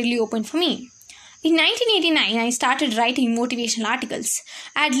unexpectedly opened for me. In 1989, I started writing motivational articles.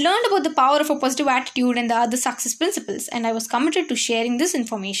 I had learned about the power of a positive attitude and the other success principles, and I was committed to sharing this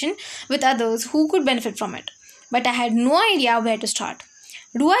information with others who could benefit from it. But I had no idea where to start.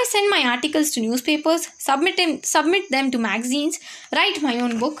 Do I send my articles to newspapers, submit them to magazines, write my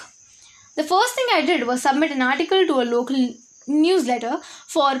own book? The first thing I did was submit an article to a local newsletter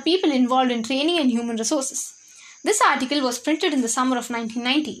for people involved in training and human resources. This article was printed in the summer of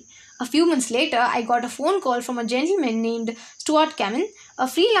 1990. A few months later, I got a phone call from a gentleman named Stuart Kamen, a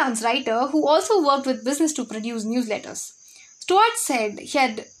freelance writer who also worked with business to produce newsletters. Stuart said he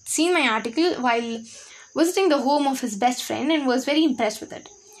had seen my article while visiting the home of his best friend and was very impressed with it.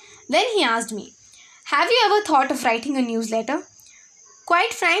 Then he asked me, "Have you ever thought of writing a newsletter?"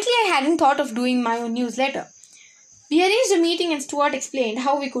 Quite frankly, I hadn't thought of doing my own newsletter. We arranged a meeting and Stuart explained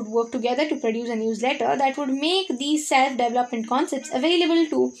how we could work together to produce a newsletter that would make these self-development concepts available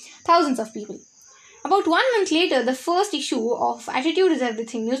to thousands of people. About 1 month later, the first issue of Attitude is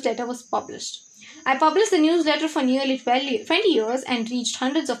Everything newsletter was published. I published the newsletter for nearly 20 years and reached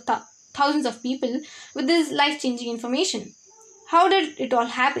hundreds of thousands of people with this life-changing information. How did it all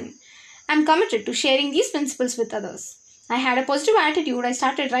happen? I'm committed to sharing these principles with others. I had a positive attitude, I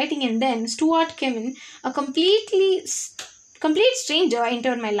started writing, and then Stuart came in, a complete stranger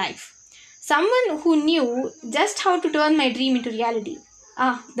entered my life. Someone who knew just how to turn my dream into reality.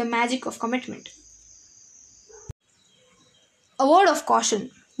 Ah, the magic of commitment. A word of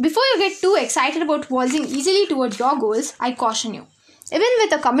caution. Before you get too excited about waltzing easily towards your goals, I caution you. Even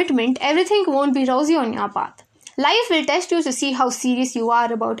with a commitment, everything won't be rosy on your path. Life will test you to see how serious you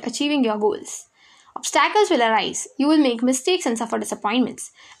are about achieving your goals. Obstacles will arise. You will make mistakes and suffer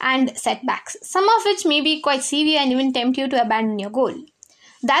disappointments and setbacks, some of which may be quite severe and even tempt you to abandon your goal.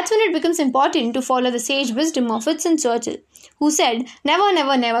 That's when it becomes important to follow the sage wisdom of Winston Churchill, who said, "Never,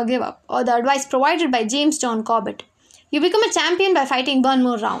 never, never give up," or the advice provided by James John Corbett. You become a champion by fighting one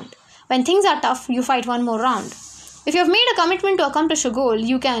more round. When things are tough, you fight one more round. If you have made a commitment to accomplish a goal,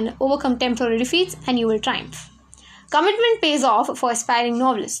 you can overcome temporary defeats and you will triumph. Commitment pays off for aspiring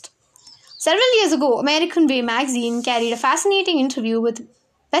novelists. Several years ago, American Way magazine carried a fascinating interview with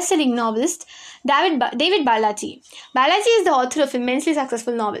best-selling novelist David Balaji. Balaji is the author of immensely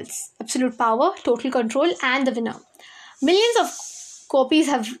successful novels, Absolute Power, Total Control, and The Winner. Millions of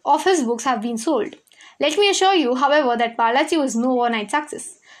copies of his books have been sold. Let me assure you, however, that Balaji was no overnight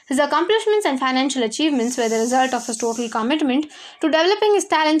success. His accomplishments and financial achievements were the result of his total commitment to developing his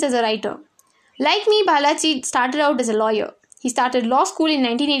talents as a writer. Like me, Balaji started out as a lawyer. He started law school in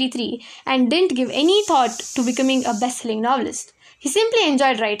 1983 and didn't give any thought to becoming a best-selling novelist. He simply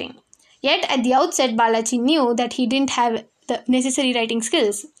enjoyed writing. Yet, at the outset, Balaji knew that he didn't have the necessary writing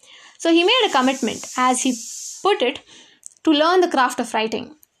skills. So he made a commitment, as he put it, to learn the craft of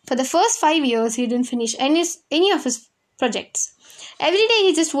writing. For the first 5 years, he didn't finish any of his projects. Every day,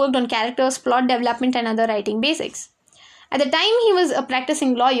 he just worked on characters, plot development, and other writing basics. At the time he was a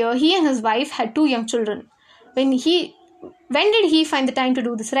practicing lawyer, he and his wife had 2 young children. When did he find the time to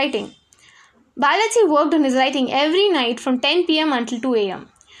do this writing? Balaji worked on his writing every night from 10 p.m. until 2 a.m.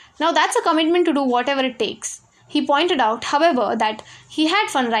 Now that's a commitment to do whatever it takes. He pointed out, however, that he had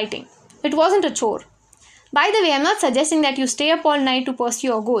fun writing. It wasn't a chore. By the way, I'm not suggesting that you stay up all night to pursue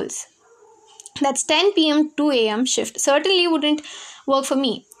your goals. That's 10 p.m. 2 a.m. shift certainly wouldn't work for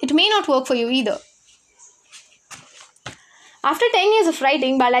me. It may not work for you either. After 10 years of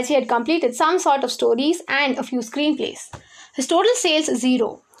writing, Balaji had completed some sort of stories and a few screenplays. His total sales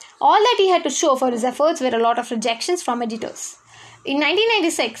 0. All that he had to show for his efforts were a lot of rejections from editors. In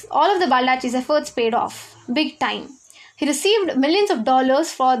 1996, all of the Balaji's efforts paid off. Big time. He received millions of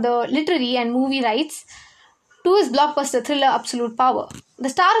dollars for the literary and movie rights to his blockbuster thriller Absolute Power. The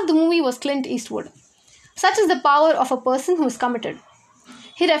star of the movie was Clint Eastwood. Such is the power of a person who is committed.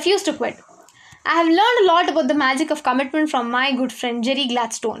 He refused to quit. I have learned a lot about the magic of commitment from my good friend Jerry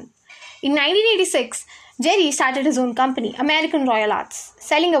Gladstone. In 1986, Jerry started his own company, American Royal Arts,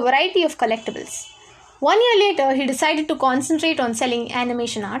 selling a variety of collectibles. 1 year later, he decided to concentrate on selling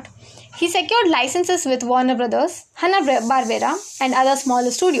animation art. He secured licenses with Warner Brothers, Hanna-Barbera, and other smaller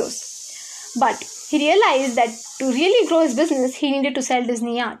studios. But he realized that to really grow his business, he needed to sell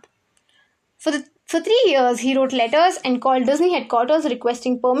Disney art. For 3 years, he wrote letters and called Disney headquarters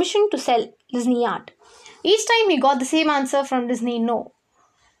requesting permission to sell Disney art. Each time he got the same answer from Disney, no.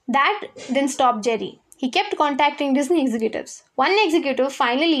 That didn't stop Jerry. He kept contacting Disney executives. One executive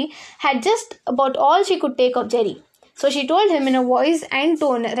finally had just about all she could take of Jerry. So she told him in a voice and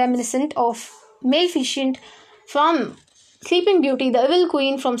tone reminiscent of Maleficent from Sleeping Beauty, the Evil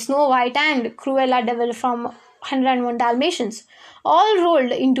Queen from Snow White, and Cruella de Vil from 101 Dalmatians, all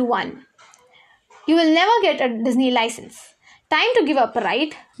rolled into one. You will never get a Disney license. Time to give up,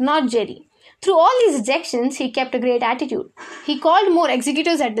 right? Not Jerry. Through all these rejections, he kept a great attitude. He called more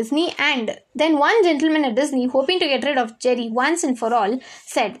executives at Disney, and then one gentleman at Disney, hoping to get rid of Jerry once and for all,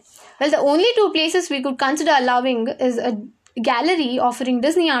 said, "Well, the only 2 places we could consider allowing is a gallery offering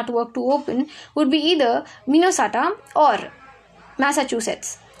Disney artwork to open would be either Minnesota or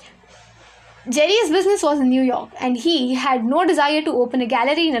Massachusetts." Jerry's business was in New York, and he had no desire to open a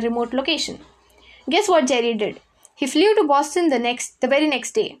gallery in a remote location. Guess what Jerry did? He flew to Boston the very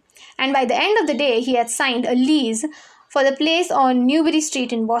next day, and by the end of the day, he had signed a lease for the place on Newbury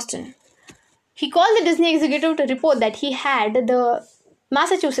Street in Boston. He called the Disney executive to report that he had the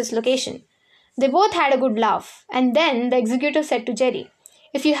Massachusetts location. They both had a good laugh, and then the executive said to Jerry,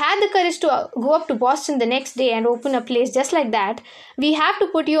 If you had the courage to go up to Boston the next day and open a place just like that, we have to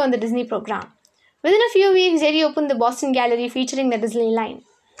put you on the Disney program. Within a few weeks, Jerry opened the Boston Gallery featuring the Disney line.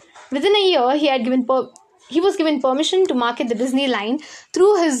 Within a year, he was given permission to market the Disney line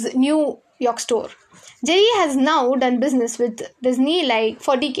through his New York store. Jerry has now done business with Disney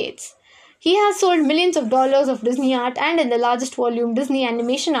for decades. He has sold millions of dollars of Disney art and is the largest volume Disney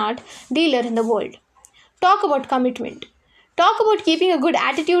animation art dealer in the world. Talk about commitment. Talk about keeping a good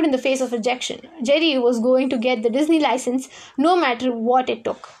attitude in the face of rejection. Jerry was going to get the Disney license no matter what it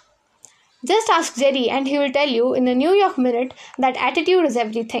took. Just ask Jerry and he will tell you in a New York Minute that attitude is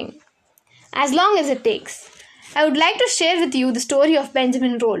everything. As long as it takes. I would like to share with you the story of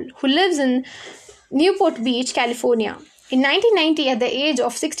Benjamin Roll, who lives in Newport Beach, California. In 1990, at the age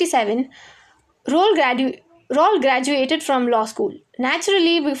of 67, Roll graduated from law school.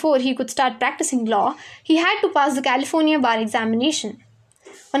 Naturally, before he could start practicing law, he had to pass the California bar examination.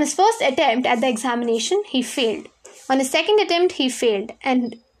 On his first attempt at the examination, he failed. On his second attempt, he failed,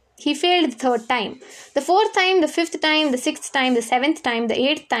 and he failed the third time. The fourth time, the fifth time, the sixth time, the seventh time, the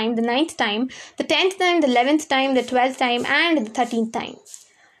eighth time, the ninth time, the 10th time, the 11th time, the 12th time, and the 13th time.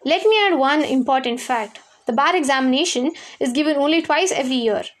 Let me add one important fact. The bar examination is given only twice every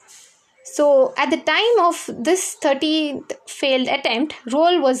year. So, at the time of this 13th failed attempt,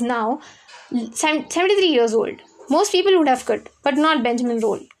 Roll was now 73 years old. Most people would have quit, but not Benjamin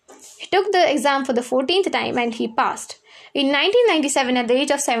Roll. He took the exam for the 14th time and he passed. In 1997, at the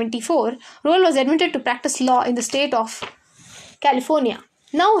age of 74, Roll was admitted to practice law in the state of California.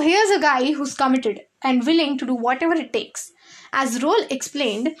 Now, here's a guy who's committed and willing to do whatever it takes. As Roll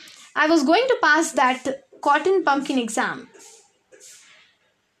explained, I was going to pass that cotton pumpkin exam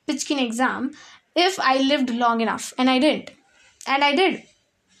if I lived long enough, and I did.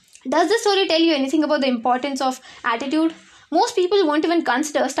 Does this story tell you anything about the importance of attitude? Most people won't even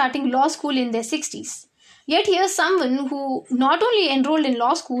consider starting law school in their 60s. Yet here's someone who not only enrolled in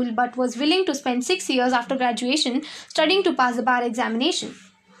law school but was willing to spend 6 years after graduation studying to pass the bar examination.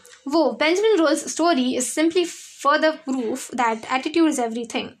 Whoa, Benjamin Roll's story is simply further proof that attitude is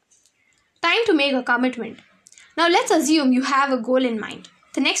everything. Time to make a commitment. Now let's assume you have a goal in mind.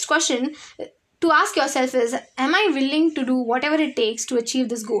 The next question to ask yourself is, am I willing to do whatever it takes to achieve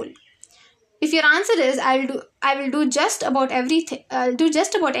this goal? If your answer is, I will do just about everything, I'll do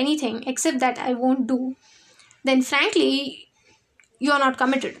just about anything except that I won't do, then frankly, you're not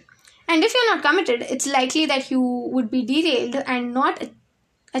committed. And if you're not committed, it's likely that you would be derailed and not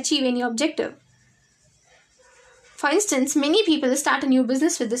achieve any objective. For instance, many people start a new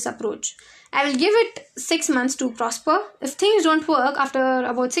business with this approach. I will give it 6 months to prosper. If things don't work after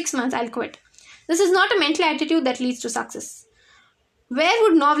about 6 months, I'll quit. This is not a mental attitude that leads to success. Where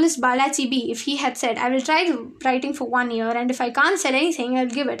would novelist Balaji be if he had said, I will try writing for 1 year and if I can't sell anything, I'll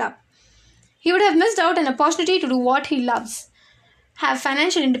give it up? He would have missed out an opportunity to do what he loves, have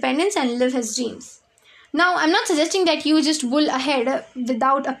financial independence and live his dreams. Now, I'm not suggesting that you just bull ahead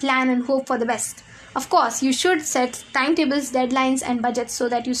without a plan and hope for the best. Of course, you should set timetables, deadlines and budgets so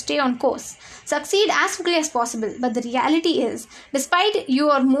that you stay on course. Succeed as quickly as possible, but the reality is, despite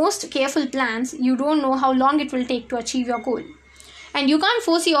your most careful plans, you don't know how long it will take to achieve your goal. And you can't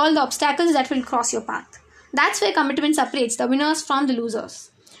foresee all the obstacles that will cross your path. That's where commitment separates the winners from the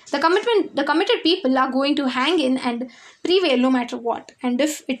losers. The committed people are going to hang in and prevail no matter what. And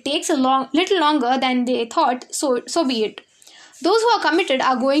if it takes a little longer than they thought, so be it. Those who are committed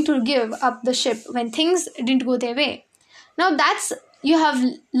are going to give up the ship when things didn't go their way. Now you have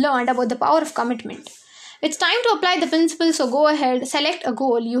learned about the power of commitment. It's time to apply the principles, so go ahead, select a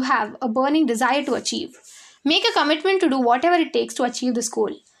goal you have a burning desire to achieve. Make a commitment to do whatever it takes to achieve this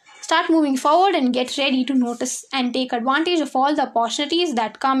goal. Start moving forward and get ready to notice and take advantage of all the opportunities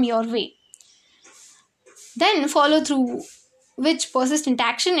that come your way. Then follow through with persistent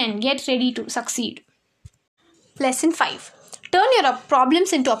action and get ready to succeed. Lesson 5. Turn your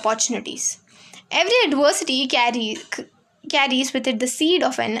problems into opportunities. Every adversity carries with it the seed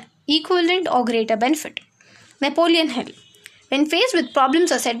of an equivalent or greater benefit. Napoleon Hill. When faced with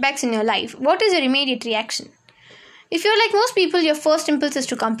problems or setbacks in your life, what is your immediate reaction? If you're like most people, your first impulse is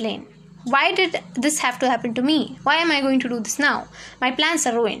to complain. Why did this have to happen to me? Why am I going to do this now? My plans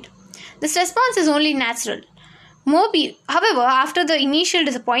are ruined. This response is only natural. However, after the initial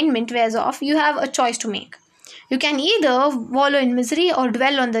disappointment wears off, you have a choice to make. You can either wallow in misery or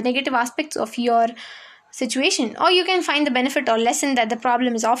dwell on the negative aspects of your situation, or you can find the benefit or lesson that the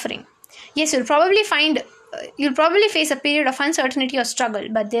problem is offering. Yes, you'll probably face a period of uncertainty or struggle,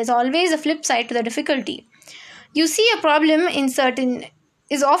 but there's always a flip side to the difficulty. You see, a problem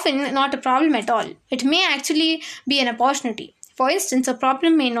is often not a problem at all. It may actually be an opportunity. For instance, a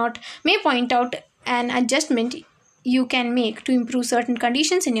problem may point out an adjustment you can make to improve certain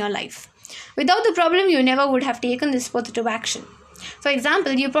conditions in your life. Without the problem, you never would have taken this positive action. For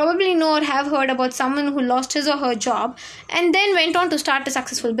example, you probably know or have heard about someone who lost his or her job and then went on to start a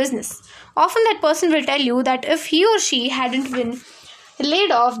successful business. Often that person will tell you that if he or she hadn't been laid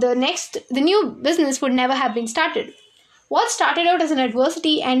off, the new business would never have been started. What started out as an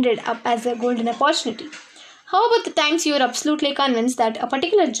adversity ended up as a golden opportunity. How about the times you were absolutely convinced that a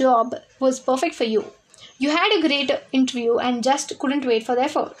particular job was perfect for you? You had a great interview and just couldn't wait for the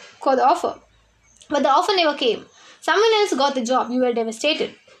offer. But the offer never came. Someone else got the job. You were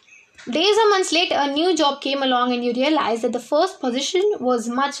devastated. Days or months later, a new job came along and you realized that the first position was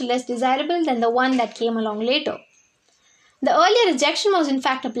much less desirable than the one that came along later. The earlier rejection was in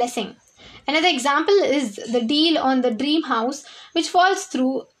fact a blessing. Another example is the deal on the dream house, which falls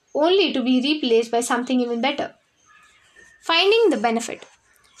through only to be replaced by something even better. Finding the benefit.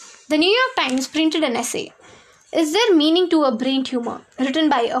 The New York Times printed an essay, "Is There Meaning to a Brain Tumor?" written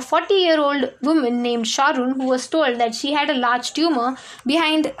by a 40-year-old woman named Sharon who was told that she had a large tumor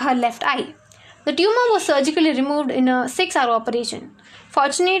behind her left eye. The tumor was surgically removed in a 6-hour operation.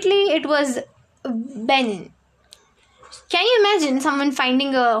 Fortunately, it was benign. Can you imagine someone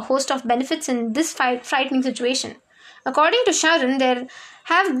finding a host of benefits in this frightening situation? According to Sharon, there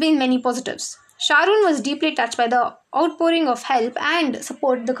have been many positives. Sharon was deeply touched by the outpouring of help and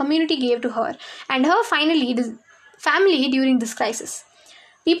support the community gave to her and her family during this crisis.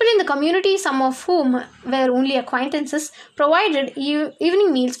 People in the community, some of whom were only acquaintances, provided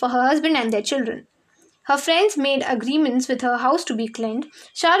evening meals for her husband and their children. Her friends made agreements with her house to be cleaned.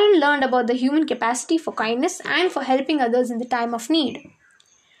 Sharon learned about the human capacity for kindness and for helping others in the time of need.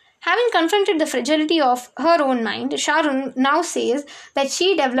 Having confronted the fragility of her own mind, Sharon now says that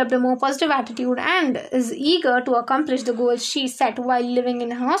she developed a more positive attitude and is eager to accomplish the goals she set while living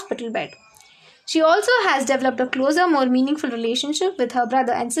in a hospital bed. She also has developed a closer, more meaningful relationship with her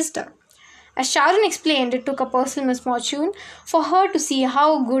brother and sister. As Sharon explained, it took a personal misfortune for her to see how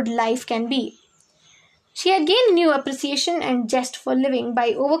good life can be. She had gained new appreciation and zest for living by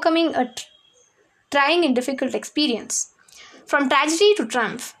overcoming a trying and difficult experience. From tragedy to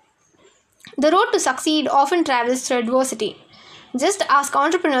triumph. The road to succeed often travels through adversity. Just ask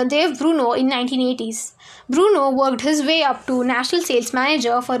entrepreneur Dave Bruno in 1980s. Bruno worked his way up to national sales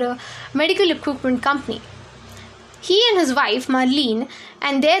manager for a medical equipment company. He and his wife Marlene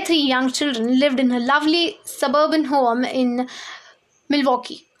and their 3 young children lived in a lovely suburban home in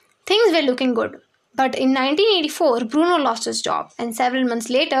Milwaukee. Things were looking good. But in 1984, Bruno lost his job, and several months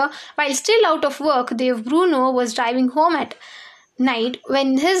later, while still out of work, Dave Bruno was driving home at night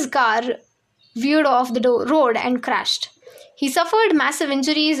when his car veered off the road and crashed. He suffered massive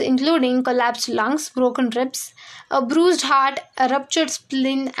injuries including collapsed lungs, broken ribs, a bruised heart, a ruptured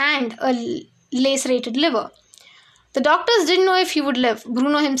spleen, and a lacerated liver. The doctors didn't know if he would live.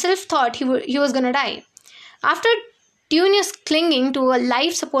 Bruno himself thought he was going to die. After tenuous clinging to a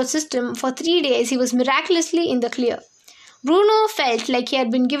life support system for 3 days, he was miraculously in the clear. Bruno felt like he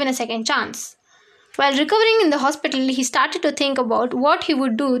had been given a second chance. While recovering in the hospital, he started to think about what he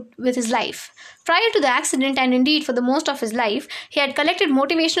would do with his life. Prior to the accident, and indeed for the most of his life, he had collected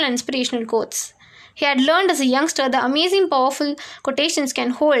motivational and inspirational quotes. He had learned as a youngster the amazing powerful quotations can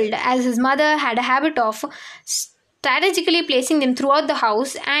hold, as his mother had a habit of strategically placing them throughout the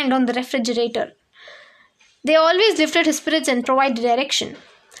house and on the refrigerator. They always lifted his spirits and provided direction.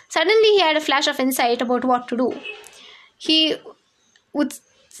 Suddenly, he had a flash of insight about what to do. He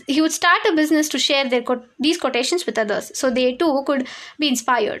would start a business to share these quotations with others, so they too could be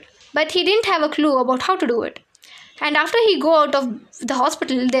inspired. But he didn't have a clue about how to do it. And after he got out of the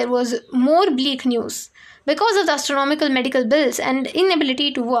hospital, there was more bleak news. Because of the astronomical medical bills and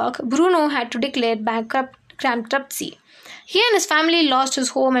inability to work, Bruno had to declare bankruptcy. He and his family lost his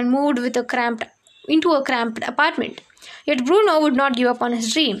home and moved into a cramped apartment. Yet Bruno would not give up on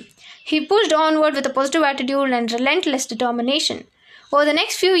his dream. He pushed onward with a positive attitude and relentless determination. Over the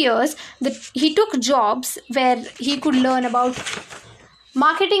next few years, he took jobs where he could learn about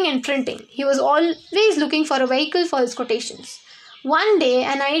marketing and printing. He was always looking for a vehicle for his quotations. One day,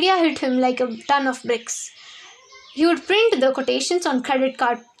 an idea hit him like a ton of bricks. He would print the quotations on credit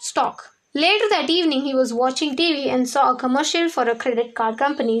card stock. Later that evening, he was watching TV and saw a commercial for a credit card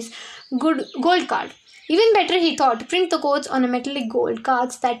company's gold card. Even better, he thought, print the quotes on a metallic gold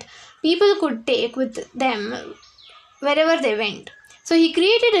cards that people could take with them wherever they went. So he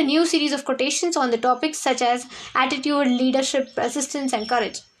created a new series of quotations on the topics such as attitude, leadership, persistence, and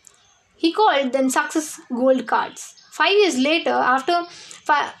courage. He called them Success Gold Cards. 5 years later, after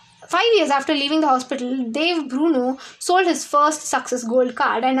 5 years after leaving the hospital, Dave Bruno sold his first Success Gold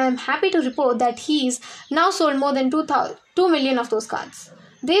card, and I am happy to report that he's now sold more than 2 million of those cards.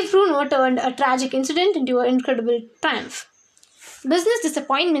 Dave Bruno turned a tragic incident into an incredible triumph. Business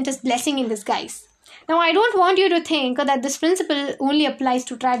disappointment is blessing in disguise. Now, I don't want you to think that this principle only applies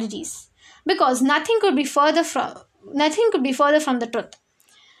to tragedies, because nothing could be further from the truth.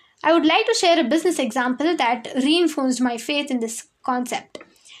 I would like to share a business example that reinforced my faith in this concept.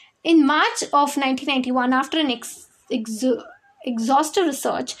 In March of 1991, after an exhaustive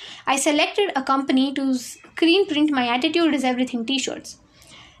research, I selected a company to screen print my Attitude is Everything t-shirts.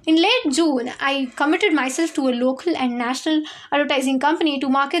 In late June, I committed myself to a local and national advertising company to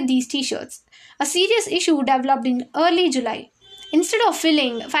market these t-shirts. A serious issue developed in early July. Instead of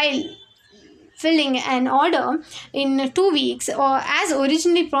filling an order in 2 weeks, or as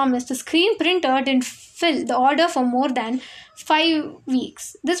originally promised, the screen printer didn't fill the order for more than 5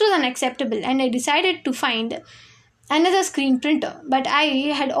 weeks. This was unacceptable, and I decided to find another screen printer. But I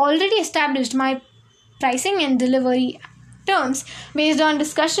had already established my pricing and delivery terms based on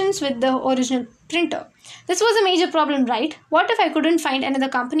discussions with the original printer. This was a major problem, right? What if I couldn't find another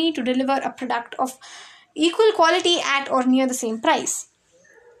company to deliver a product of equal quality at or near the same price?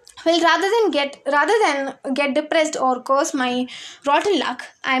 Well, rather than get depressed or curse my rotten luck,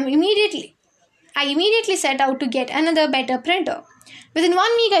 I immediately set out to get another better printer. Within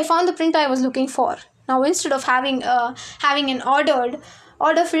 1 week, I found the printer I was looking for. Now, instead of having an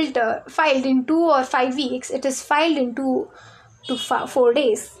order filter filed in 2 or 5 weeks, it is filed in 2 to 4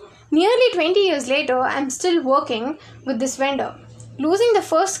 days. Nearly 20 years later, I am still working with this vendor. Losing the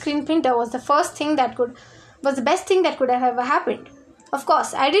first screen printer was the best thing that could have ever happened. Of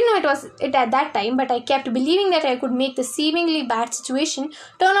course, I didn't know it at that time, but I kept believing that I could make the seemingly bad situation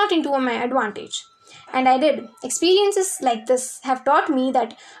turn out into my advantage. And I did. Experiences like this have taught me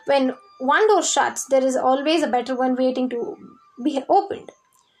that when one door shuts, there is always a better one waiting to be opened.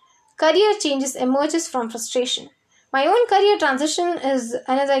 Career changes emerges from frustration. My own career transition is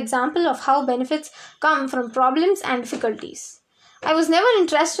another example of how benefits come from problems and difficulties. I was never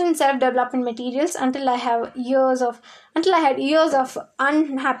interested in self-development materials until I had years of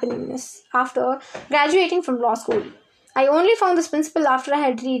unhappiness after graduating from law school. I only found this principle after I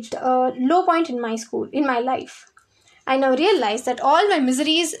had reached a low point in my life. I now realize that all my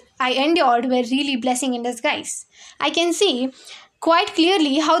miseries I endured were really blessing in disguise. I can see quite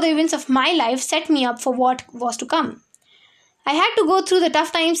clearly how the events of my life set me up for what was to come. I had to go through the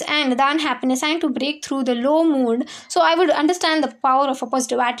tough times and the unhappiness and to break through the low mood so I would understand the power of a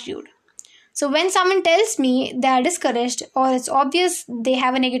positive attitude. So when someone tells me they are discouraged or it's obvious they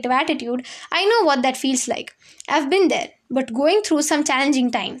have a negative attitude, I know what that feels like. I've been there, but By going through some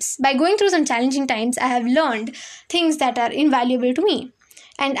challenging times, I have learned things that are invaluable to me.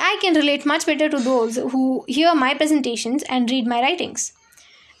 And I can relate much better to those who hear my presentations and read my writings.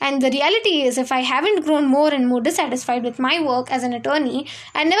 And the reality is, if I haven't grown more and more dissatisfied with my work as an attorney,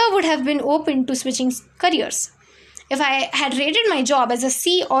 I never would have been open to switching careers. If I had rated my job as a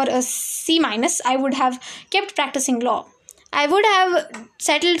C or a C minus, I would have kept practicing law. I would have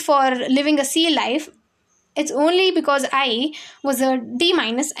settled for living a C life. It's only because I was a D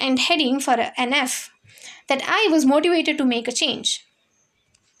minus and heading for an F that I was motivated to make a change.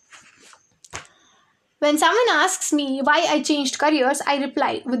 When someone asks me why I changed careers, I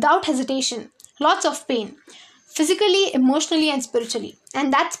reply without hesitation. Lots of pain. Physically, emotionally, and spiritually.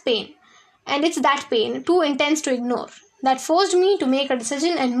 And that's pain. And it's that pain, too intense to ignore, that forced me to make a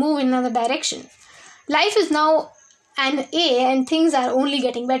decision and move in another direction. Life is now an A and things are only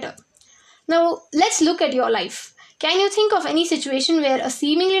getting better. Now, let's look at your life. Can you think of any situation where a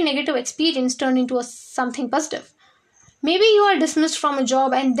seemingly negative experience turned into something positive? Maybe you are dismissed from a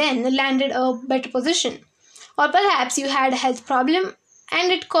job and then landed a better position. Or perhaps you had a health problem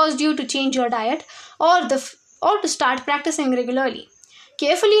and it caused you to change your diet or to start practicing regularly.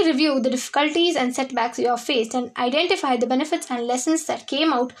 Carefully review the difficulties and setbacks you have faced and identify the benefits and lessons that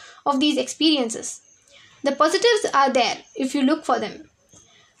came out of these experiences. The positives are there if you look for them.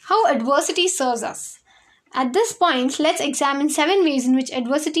 How adversity serves us. At this point, let's examine 7 ways in which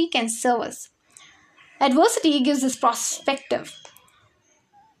adversity can serve us. Adversity gives us perspective.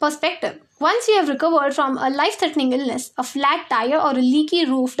 Once you have recovered from a life-threatening illness, a flat tire or a leaky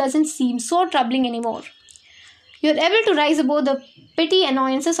roof doesn't seem so troubling anymore. You're able to rise above the petty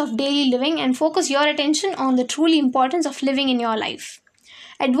annoyances of daily living and focus your attention on the truly importance of living in your life.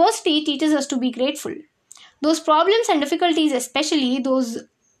 Adversity teaches us to be grateful. Those problems and difficulties, especially those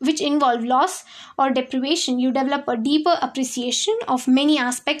which involve loss or deprivation, you develop a deeper appreciation of many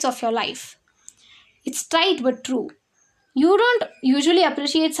aspects of your life. It's trite but true. You don't usually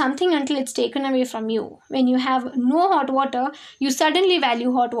appreciate something until it's taken away from you. When you have no hot water, you suddenly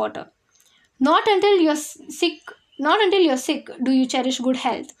value hot water. Not until you're sick, not until you're sick do you cherish good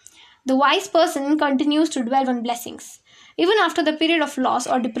health. The wise person continues to dwell on blessings, even after the period of loss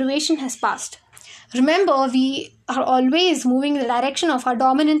or deprivation has passed. Remember, we are always moving in the direction of our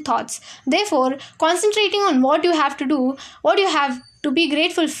dominant thoughts. Therefore, concentrating on what you have to do, what you have to be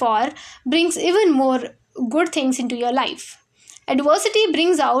grateful for, brings even more good things into your life. Adversity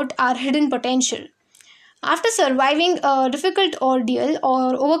brings out our hidden potential. After surviving a difficult ordeal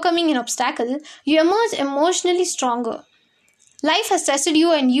or overcoming an obstacle, you emerge emotionally stronger. Life has tested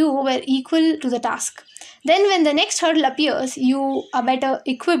you and you were equal to the task. Then, when the next hurdle appears, you are better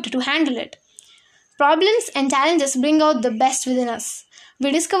equipped to handle it. Problems and challenges bring out the best within us.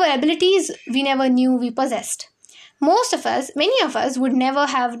 We discover abilities we never knew we possessed. Many of us would never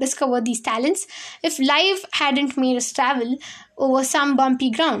have discovered these talents if life hadn't made us travel over some bumpy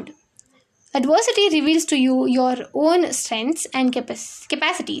ground. Adversity reveals to you your own strengths and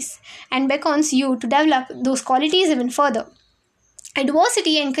capacities and beckons you to develop those qualities even further.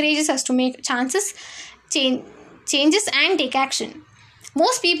 Adversity encourages us to make changes, and take action.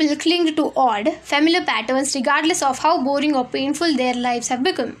 Most people cling to odd, familiar patterns regardless of how boring or painful their lives have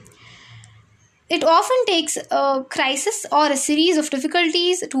become. It often takes a crisis or a series of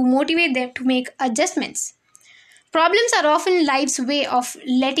difficulties to motivate them to make adjustments. Problems are often life's way of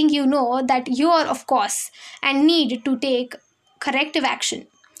letting you know that you are off course and need to take corrective action.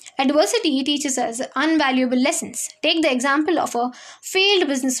 Adversity teaches us invaluable lessons. Take the example of a failed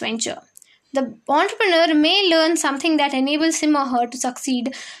business venture. The entrepreneur may learn something that enables him or her to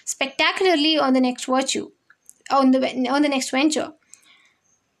succeed spectacularly on the next next venture.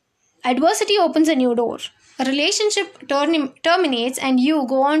 Adversity opens a new door. A relationship terminates and you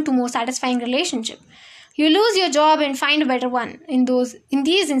go on to more satisfying relationship. You lose your job and find a better one. In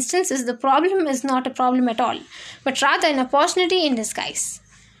these instances, the problem is not a problem at all, but rather an opportunity in disguise.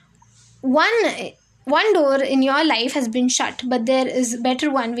 One door in your life has been shut, but there is a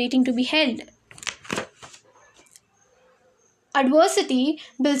better one waiting to be held. Adversity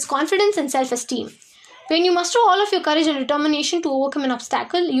builds confidence and self-esteem. When you muster all of your courage and determination to overcome an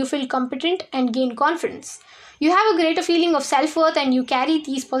obstacle, you feel competent and gain confidence. You have a greater feeling of self-worth and you carry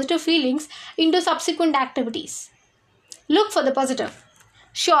these positive feelings into subsequent activities. Look for the positive.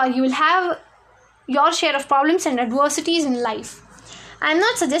 Sure, you will have your share of problems and adversities in life. I am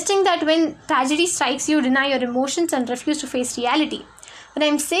not suggesting that when tragedy strikes you, deny your emotions and refuse to face reality. What I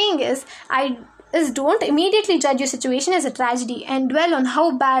am saying is don't immediately judge your situation as a tragedy and dwell on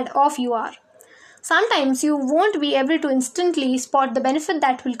how bad off you are. Sometimes you won't be able to instantly spot the benefit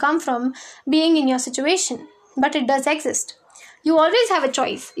that will come from being in your situation, but it does exist. You always have a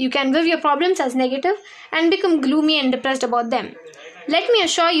choice. You can view your problems as negative and become gloomy and depressed about them. Let me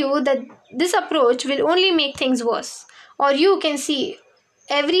assure you that this approach will only make things worse, or you can see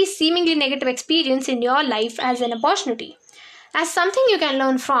every seemingly negative experience in your life as an opportunity, as something you can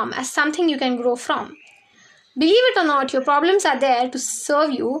learn from, as something you can grow from. Believe it or not, your problems are there to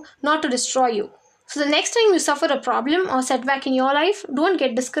serve you, not to destroy you. So the next time you suffer a problem or setback in your life, don't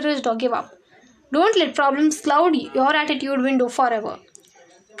get discouraged or give up. Don't let problems cloud your attitude window forever.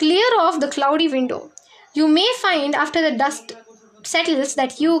 Clear off the cloudy window. You may find after the dust settles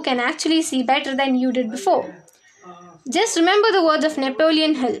that you can actually see better than you did before. Just remember the words of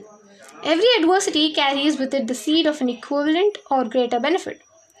Napoleon Hill. Every adversity carries with it the seed of an equivalent or greater benefit.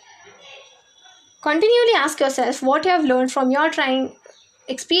 Continually ask yourself what you have learned from your trying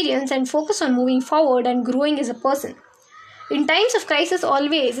experience and focus on moving forward and growing as a person. In times of crisis,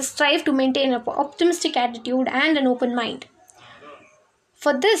 always strive to maintain an optimistic attitude and an open mind.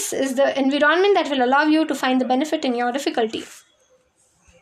 For this is the environment that will allow you to find the benefit in your difficulty.